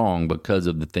strong because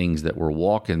of the things that we're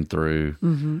walking through.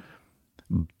 Mm-hmm.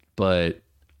 But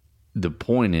the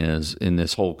point is, in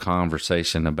this whole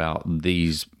conversation about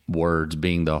these words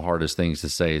being the hardest things to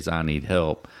say is I need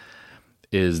help,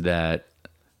 is that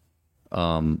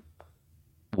when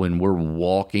we're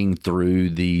walking through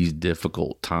these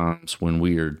difficult times, when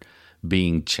we are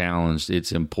being challenged,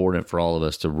 it's important for all of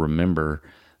us to remember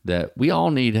that we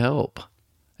all need help,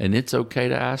 and it's okay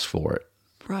to ask for it.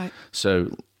 Right.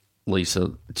 So,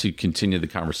 Lisa, to continue the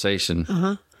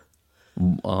conversation,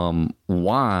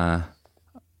 why,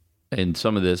 and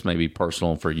some of this may be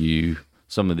personal for you,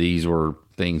 some of these were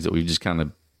things that we've just kind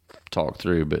of talked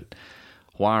through, but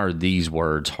why are these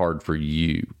words hard for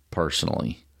you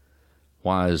personally?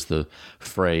 Why is the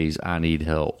phrase, I need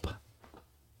help?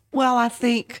 Well, I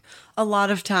think a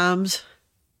lot of times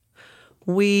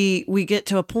we get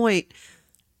to a point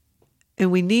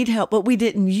and we need help, but we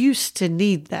didn't used to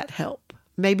need that help.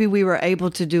 Maybe we were able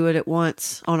to do it at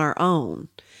once on our own.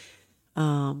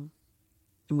 And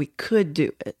we could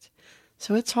do it.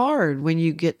 So it's hard when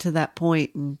you get to that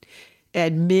point and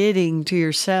admitting to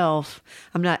yourself,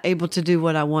 I'm not able to do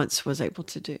what I once was able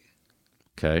to do.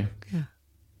 Okay. Yeah.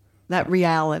 That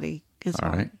reality is all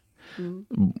hard. right.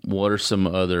 Mm-hmm. What are some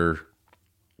other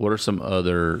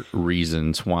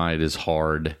reasons why it is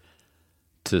hard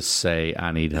to say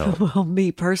I need help? Well,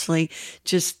 me personally,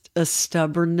 just a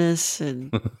stubbornness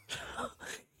and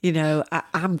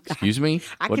I'm Excuse me?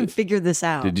 I can figure this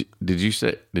out. Did you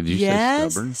say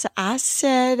yes, stubborn? I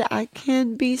said I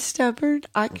can be stubborn.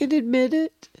 I can admit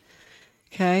it.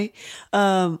 Okay.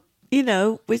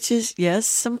 Which is, yes,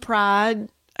 some pride,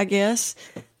 I guess,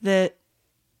 that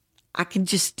I can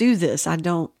just do this. I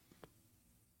don't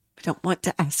want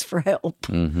to ask for help.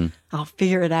 Mm-hmm. I'll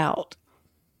figure it out.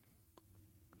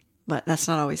 But that's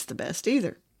not always the best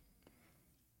either.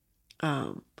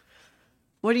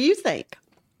 What do you think?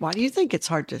 Why do you think it's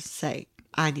hard to say,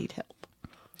 I need help?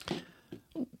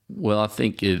 Well, I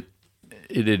think it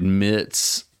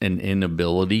admits an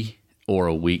inability or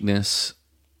a weakness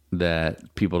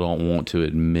that people don't want to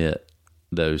admit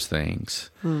those things.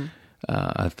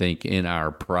 I think in our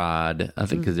pride,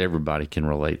 because everybody can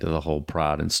relate to the whole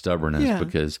pride and stubbornness,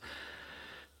 because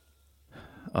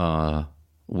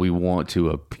we want to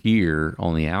appear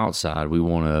on the outside. We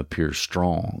want to appear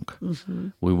strong. Mm-hmm.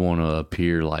 We want to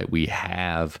appear like we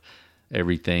have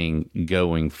everything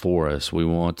going for us. We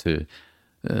want to,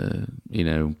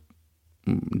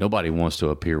 nobody wants to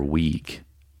appear weak,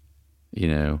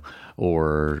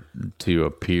 or to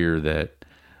appear that,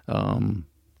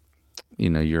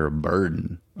 you're a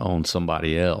burden on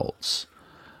somebody else.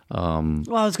 Well,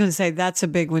 I was going to say that's a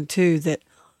big one too, that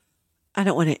I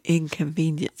don't want to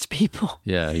inconvenience people.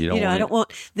 Yeah, I don't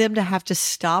want them to have to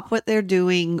stop what they're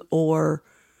doing or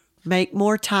make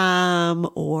more time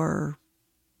or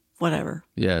whatever.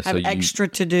 Yeah, have extra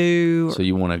to do. So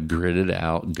you want to gut it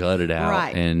out,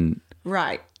 right. And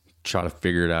try to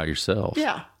figure it out yourself.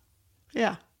 Yeah.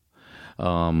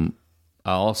 I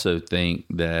also think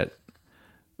that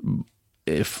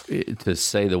to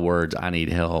say the words "I need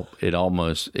help,"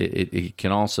 it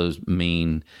can also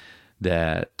mean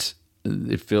that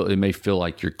it may feel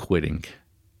like you're quitting.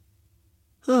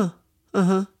 It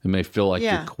may feel like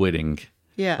you're quitting.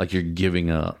 Yeah. Like you're giving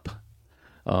up.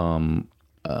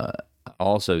 I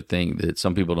also think that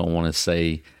some people don't want to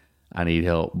say I need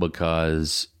help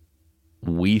because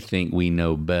we think we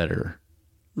know better.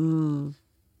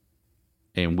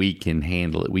 And we can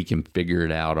handle it. We can figure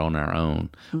it out on our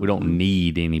own. Mm-hmm. We don't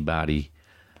need anybody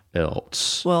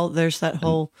else. Well, there's that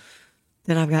whole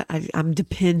that I'm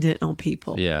dependent on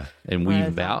people. Yeah, and we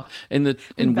value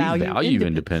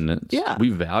independence. Yeah, we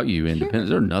value independence.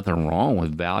 Sure. There's nothing wrong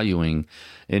with valuing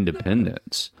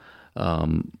independence.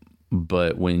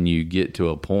 But when you get to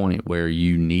a point where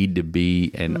you need to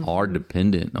be and are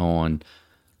dependent on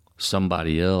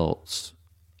somebody else,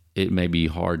 it may be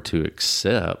hard to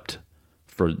accept.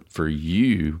 For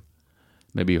you,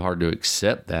 maybe hard to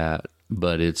accept that,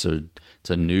 but it's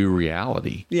a new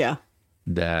reality. Yeah.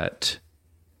 that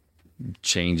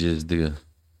changes the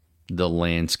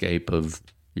landscape of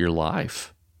your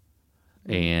life.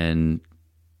 And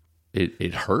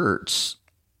it hurts.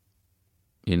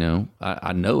 You know,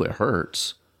 I know it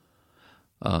hurts.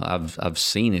 I've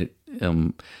seen it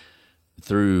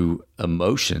through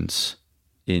emotions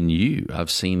in you.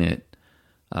 I've seen it.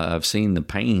 I've seen the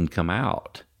pain come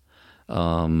out.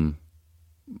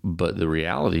 But the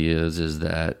reality is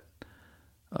that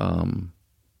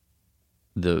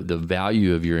the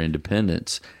value of your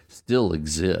independence still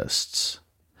exists,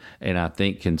 and I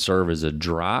think can serve as a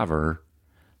driver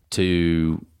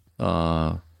to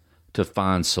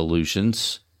find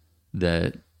solutions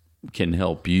that can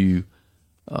help you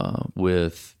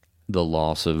with the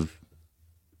loss of,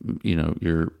 you know,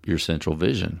 your central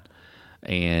vision.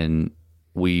 And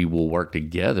we will work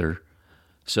together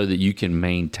so that you can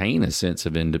maintain a sense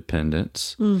of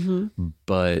independence,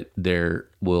 but there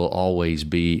will always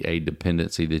be a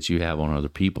dependency that you have on other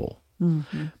people.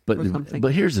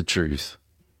 But here's the truth.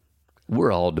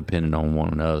 We're all dependent on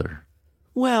one another.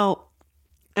 Well,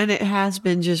 and it has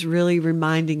been just really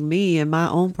reminding me in my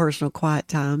own personal quiet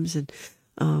times and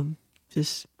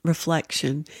just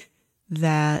reflection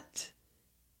that,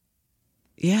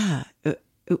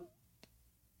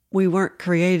 we weren't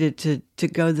created to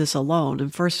go this alone.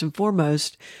 And first and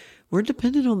foremost, we're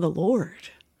dependent on the Lord.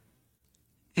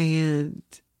 And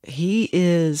He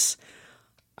is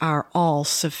our all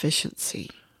sufficiency.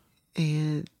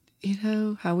 And, you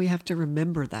know, how we have to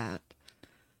remember that.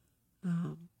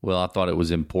 Well, I thought it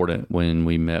was important when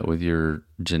we met with your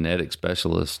genetic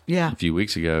specialist a few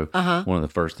weeks ago. One of the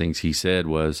first things he said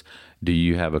was, do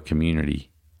you have a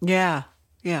community? Yeah.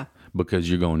 Yeah. Because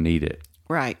you're going to need it.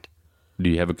 Right. Do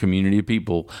you have a community of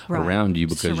people around you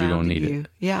because you're going to need it?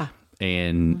 Yeah.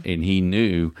 And he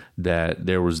knew that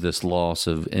there was this loss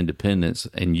of independence,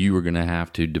 and you were going to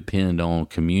have to depend on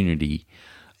community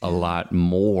a lot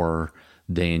more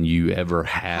than you ever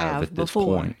have at this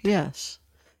point. Yes.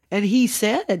 And he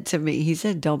said to me, he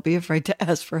said, don't be afraid to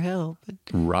ask for help.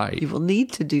 Right. You will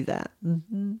need to do that.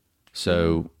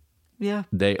 So yeah,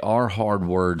 they are hard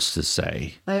words to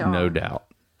say, no doubt.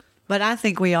 But I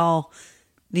think we all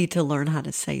need to learn how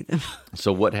to say them.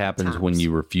 So what happens when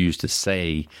you refuse to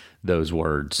say those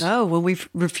words? Oh, when we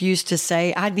refuse to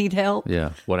say, I need help.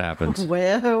 Yeah. What happens?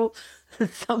 Well,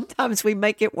 sometimes we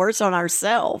make it worse on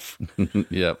ourselves.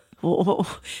 Yep. You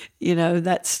know,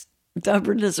 that's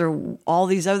stubbornness or all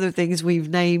these other things we've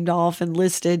named off and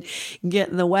listed get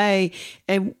in the way.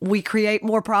 And we create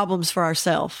more problems for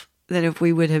ourselves than if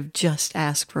we would have just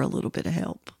asked for a little bit of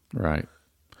help. Right.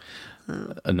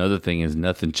 Another thing is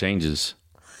nothing changes.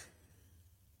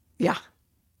 Yeah.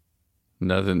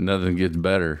 Nothing gets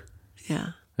better.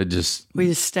 Yeah. We just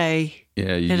stay.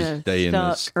 Yeah, you just stay in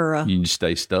this. You just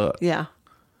stay stuck. Yeah.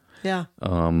 Yeah.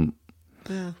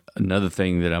 Another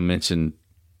thing that I mentioned,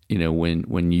 you know,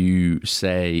 when you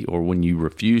say or when you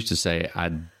refuse to say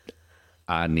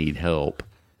I need help,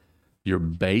 you're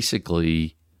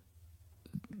basically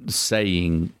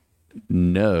saying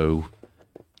no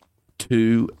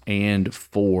to and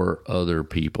for other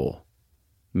people,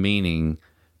 meaning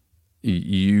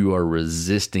you are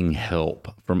resisting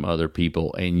help from other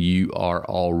people and you are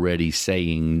already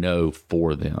saying no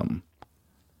for them.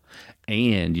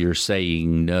 And you're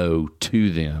saying no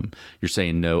to them. You're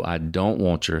saying, no, I don't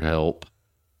want your help,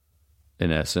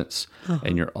 in essence.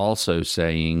 And you're also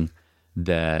saying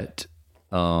that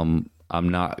I'm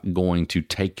not going to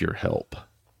take your help.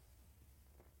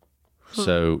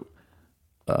 So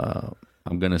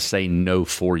I'm going to say no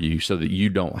for you so that you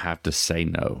don't have to say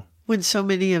no. When so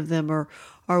many of them are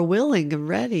willing and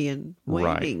ready and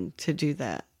waiting to do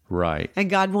that. Right. And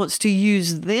God wants to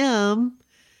use them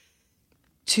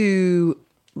to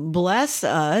bless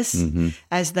us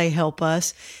as they help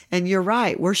us. And you're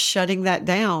right. We're shutting that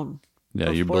down.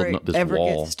 Yeah, you're building up this ever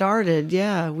wall. Get started.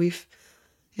 Yeah, we've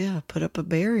put up a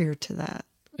barrier to that.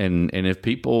 And if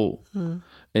people,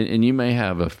 and you may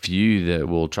have a few that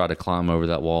will try to climb over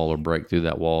that wall or break through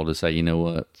that wall to say, you know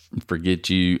what, forget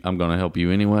you, I'm going to help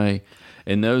you anyway.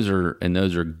 And those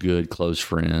are good, close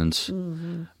friends.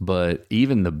 But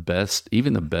even the best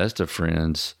of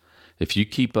friends, if you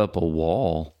keep up a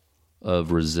wall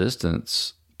of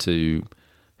resistance to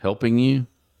helping you,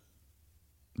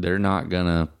 they're not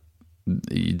gonna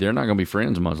be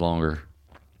friends much longer.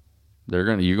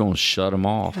 You're gonna shut them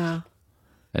off. Yeah.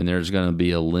 And there's going to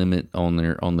be a limit on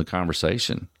the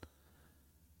conversation.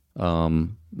 People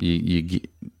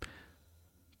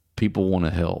want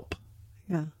to help.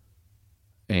 Yeah.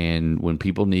 And when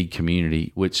people need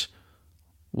community, which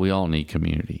we all need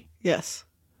community. Yes.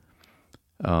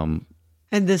 And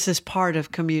And this is part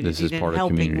of community. This is and part of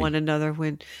helping community. one another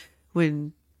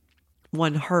when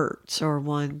one hurts or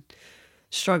one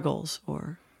struggles,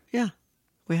 or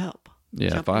we help.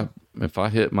 Yeah, Jump if I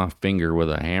hit my finger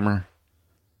with a hammer,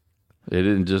 it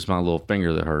isn't just my little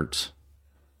finger that hurts.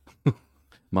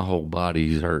 My whole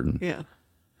body's hurting. Yeah.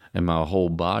 And my whole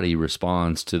body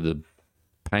responds to the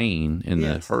pain and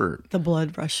Yes. the hurt. The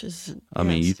blood rushes. I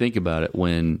mean, you think about it,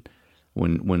 when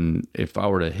if I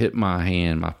were to hit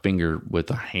my finger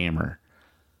with a hammer,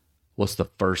 what's the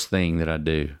first thing that I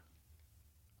do,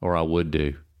 or I would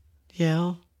do?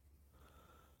 Yeah.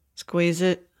 Squeeze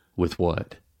it. With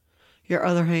what? Your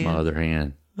other hand. My other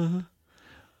hand.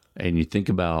 And you think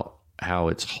about how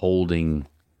it's holding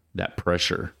that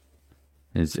pressure,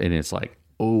 and it's like,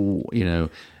 oh,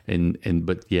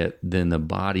 but yet then the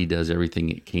body does everything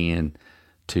it can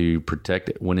to protect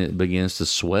it. When it begins to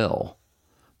swell,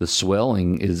 the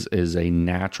swelling is a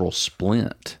natural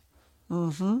splint.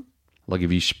 Like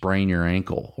if you sprain your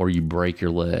ankle, or you break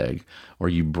your leg, or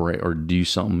you do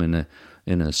something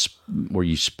where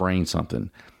you sprain something,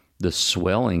 the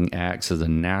swelling acts as a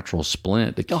natural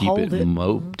splint to keep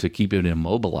it to keep it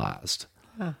immobilized.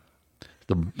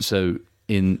 So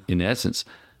in essence,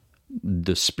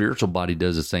 the spiritual body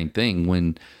does the same thing.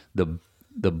 When the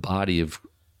body of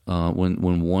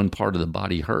when one part of the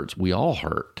body hurts, we all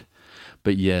hurt.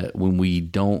 But yet when we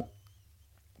don't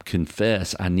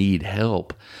confess, I need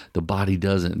help, the body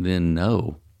doesn't then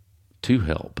know to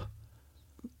help.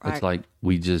 Right. It's like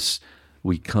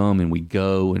we come and we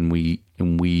go and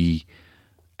we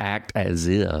act as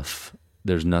if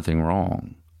there's nothing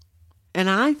wrong. And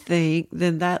I think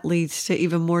then that leads to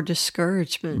even more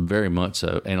discouragement. Very much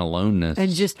so. And aloneness.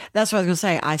 And just, that's what I was going to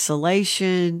say,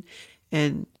 isolation,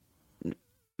 and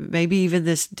maybe even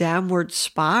this downward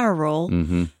spiral.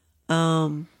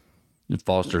 It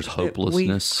fosters We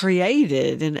hopelessness.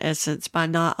 created, in essence, by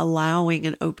not allowing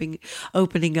and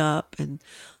opening up and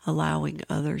allowing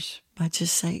others, by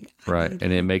just saying, Right.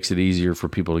 And it makes it easier for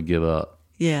people to give up.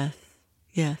 yes,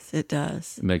 it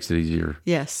does. It makes it easier.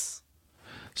 Yes.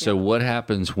 So what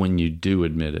happens when you do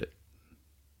admit it?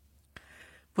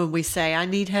 When we say, I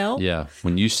need help, Yeah.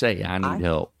 When you say, I need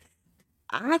help.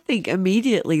 I think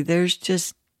immediately there's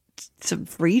just some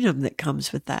freedom that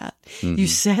comes with that. You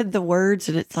said the words,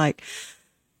 and it's like,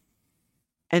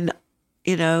 and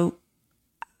I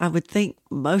would think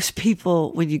most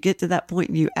people, when you get to that point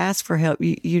and you ask for help,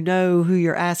 you know who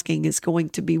you're asking is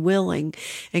going to be willing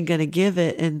and going to give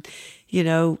it. And,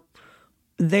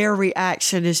 their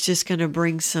reaction is just going to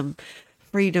bring some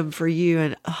freedom for you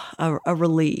and a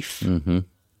relief.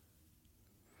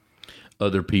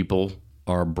 Other people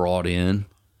are brought in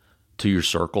to your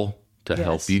circle to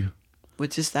help you.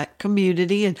 Which is that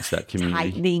community and that community.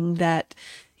 tightening that,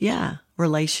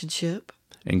 relationship.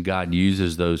 And God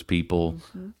uses those people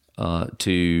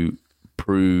to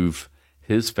prove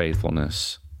his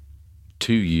faithfulness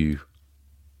to you.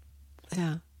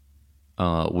 Yeah.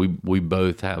 We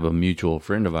both have a mutual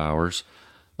friend of ours,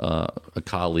 a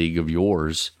colleague of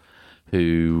yours,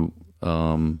 who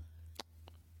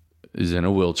is in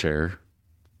a wheelchair,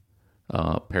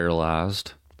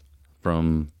 paralyzed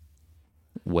from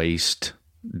waist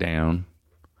down,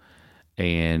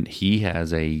 and he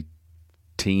has a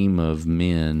team of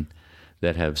men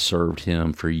that have served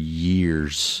him for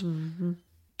years,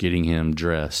 getting him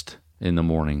dressed in the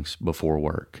mornings before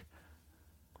work.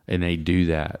 And they do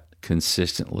that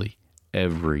consistently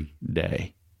every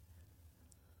day.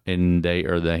 And they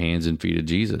are the hands and feet of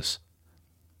Jesus.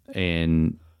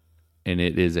 And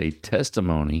it is a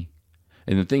testimony.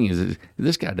 And the thing is,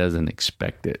 this guy doesn't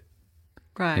expect it,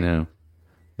 Right.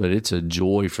 but it's a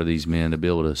joy for these men to be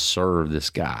able to serve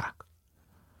this guy.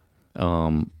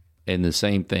 And the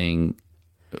same thing,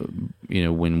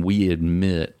 when we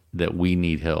admit that we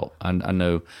need help. I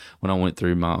know when I went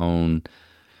through my own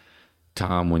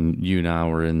time, when you and I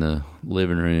were in the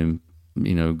living room,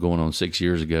 going on 6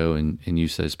 years ago, and you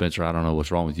said, Spencer, I don't know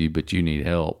what's wrong with you, but you need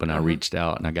help. And I reached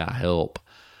out and I got help.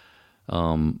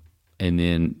 And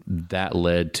then that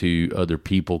led to other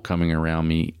people coming around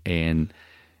me and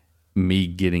me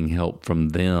getting help from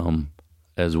them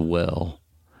as well,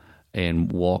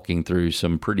 and walking through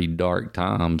some pretty dark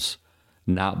times,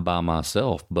 not by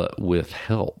myself, but with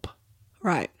help.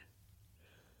 Right.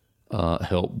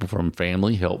 Help from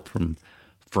family, help from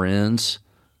friends,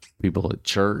 people at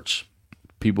church,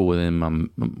 people within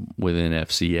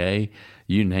FCA,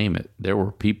 you name it. There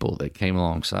were people that came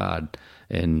alongside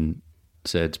and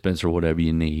said, Spencer, whatever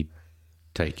you need,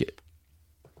 take it.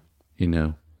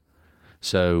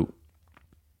 So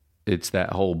it's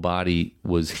that whole body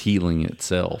was healing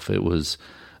itself. It was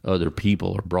other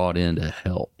people are brought in to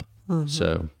help.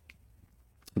 So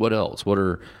What else? What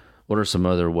are some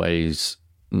other ways?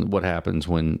 What happens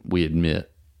when we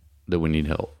admit that we need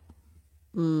help?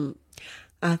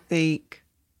 I think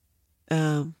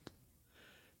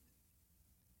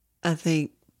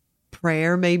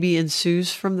prayer maybe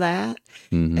ensues from that,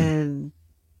 and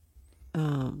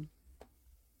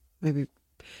maybe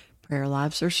prayer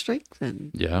lives are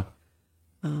strengthened. Yeah.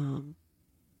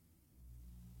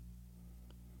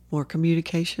 More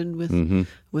communication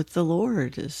with the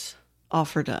Lord is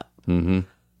offered up.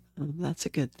 That's a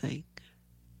good thing.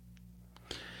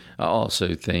 I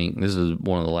also think this is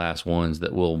one of the last ones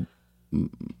that we'll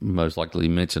most likely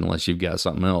mention unless you've got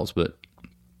something else. But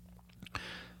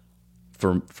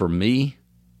for me,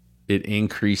 it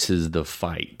increases the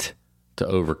fight to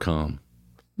overcome.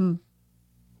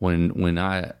 When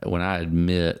I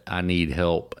admit I need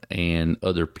help and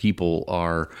other people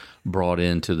are brought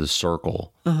into the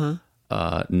circle,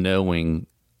 knowing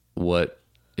what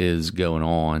is going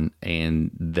on, and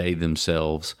they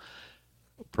themselves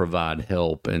provide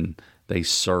help and they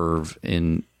serve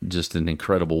in just an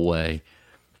incredible way,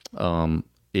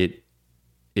 it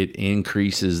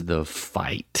increases the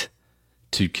fight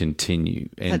to continue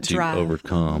and to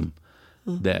overcome.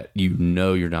 That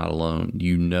you're not alone.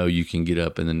 You can get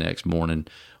up in the next morning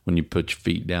when you put your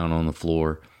feet down on the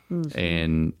floor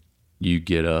and you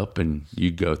get up and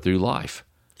you go through life.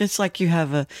 It's like you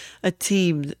have a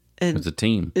team. And it's a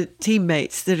team.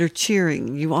 Teammates that are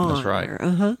cheering you on. That's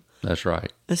right. That's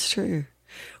right. That's true.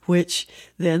 Which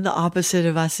then the opposite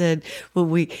of I said, when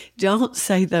we don't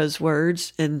say those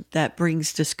words and that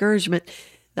brings discouragement,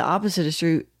 the opposite is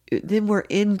true. Then we're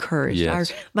encouraged.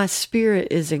 Yes. My spirit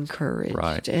is encouraged.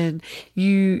 Right. And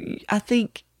I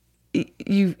think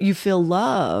you feel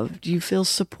loved. You feel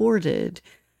supported.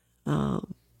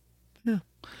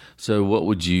 So what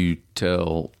would you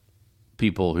tell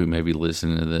people who may be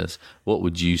listening to this? What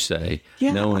would you say?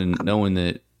 Yeah. Knowing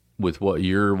that with what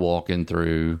you're walking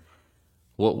through,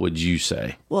 what would you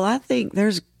say? Well, I think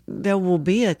there will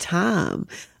be a time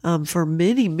for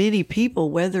many, many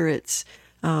people, whether it's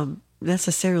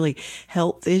necessarily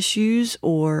health issues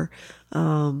or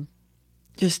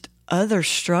just other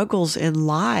struggles in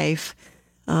life,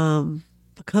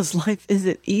 because life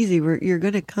isn't easy. You're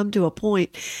going to come to a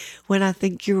point when I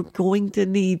think you're going to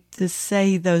need to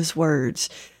say those words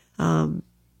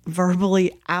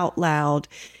verbally out loud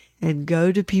and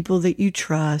go to people that you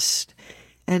trust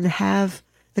and have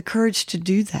the courage to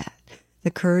do that,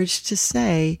 the courage to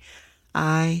say,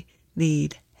 I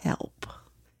need help.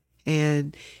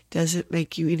 And doesn't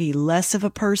make you any less of a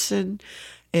person.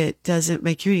 It doesn't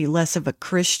make you any less of a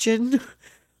Christian.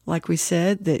 Like we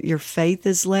said, that your faith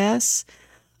is less.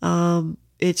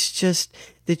 It's just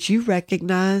that you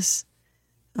recognize,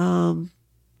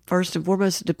 first and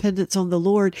foremost, dependence on the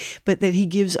Lord, but that He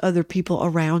gives other people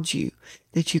around you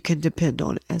that you can depend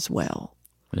on as well.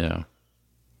 Yeah.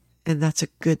 And that's a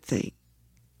good thing.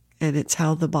 And it's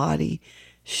how the body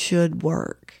should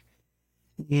work.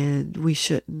 And we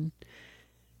shouldn't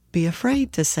be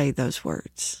afraid to say those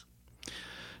words.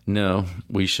 No,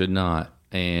 we should not.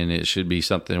 And it should be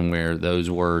something where those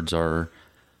words are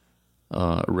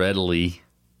readily,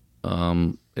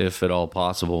 if at all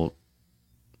possible,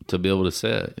 to be able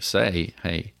to say,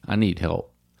 hey, I need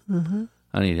help.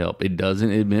 I need help. It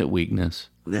doesn't admit weakness.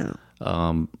 No.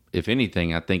 If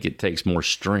anything, I think it takes more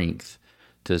strength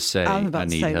to say, I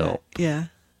need help. That. Yeah.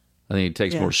 I think it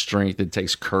takes more strength. It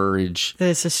takes courage. That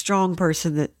it's a strong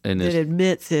person that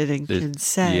admits it and can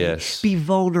say, yes, be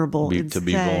vulnerable be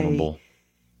vulnerable.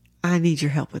 I need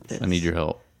your help with this. I need your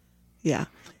help. Yeah.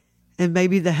 And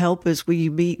maybe the help is, will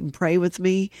you meet and pray with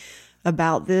me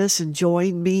about this and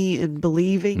join me in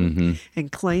believing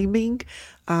and claiming?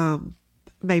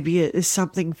 Maybe it is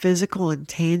something physical and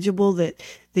tangible that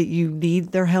you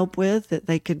need their help with, that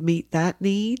they could meet that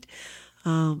need.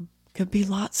 Could be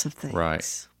lots of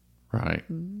things. Right.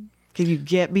 Can you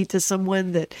get me to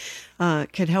someone that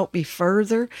can help me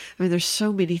further? I mean, there's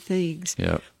so many things.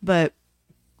 Yeah. But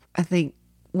I think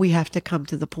we have to come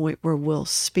to the point where we'll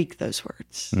speak those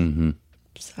words.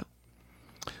 So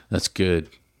that's good.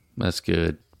 That's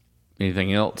good.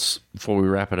 Anything else before we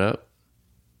wrap it up?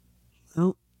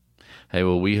 Nope. Hey,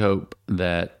 well, we hope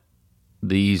that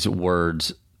these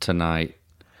words tonight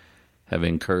have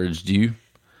encouraged you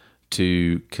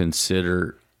to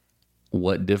consider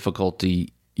what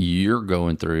difficulty you're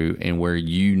going through and where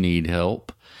you need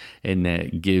help. And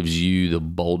that gives you the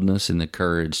boldness and the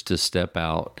courage to step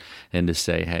out and to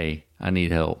say, hey, I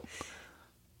need help.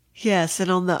 Yes. And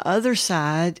on the other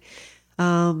side,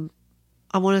 I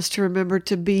want us to remember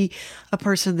to be a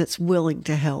person that's willing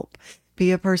to help.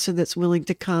 Be a person that's willing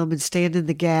to come and stand in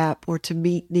the gap or to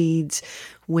meet needs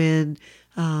when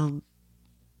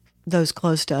those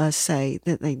close to us say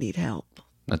that they need help.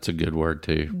 That's a good word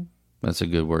too. That's a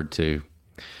good word too.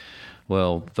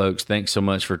 Well, folks, thanks so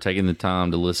much for taking the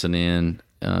time to listen in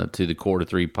to the Quarter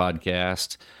 3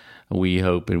 podcast. We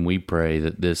hope and we pray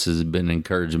that this has been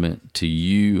encouragement to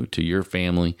you, to your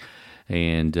family,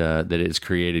 and that it's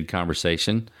created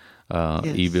conversation,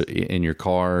 either in your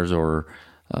cars or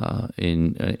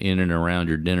in and around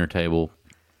your dinner table,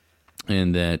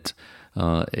 and that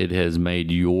it has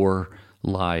made your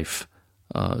life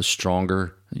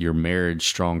stronger, your marriage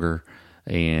stronger,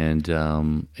 and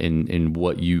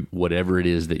whatever it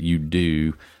is that you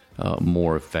do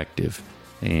more effective.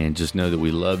 And just know that we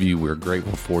love you. We're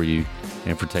grateful for you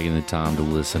and for taking the time to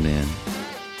listen in.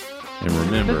 And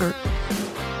remember,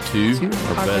 two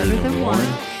are better than one,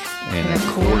 and a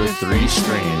cord of 3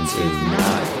 strands is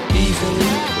not easily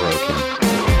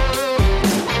broken.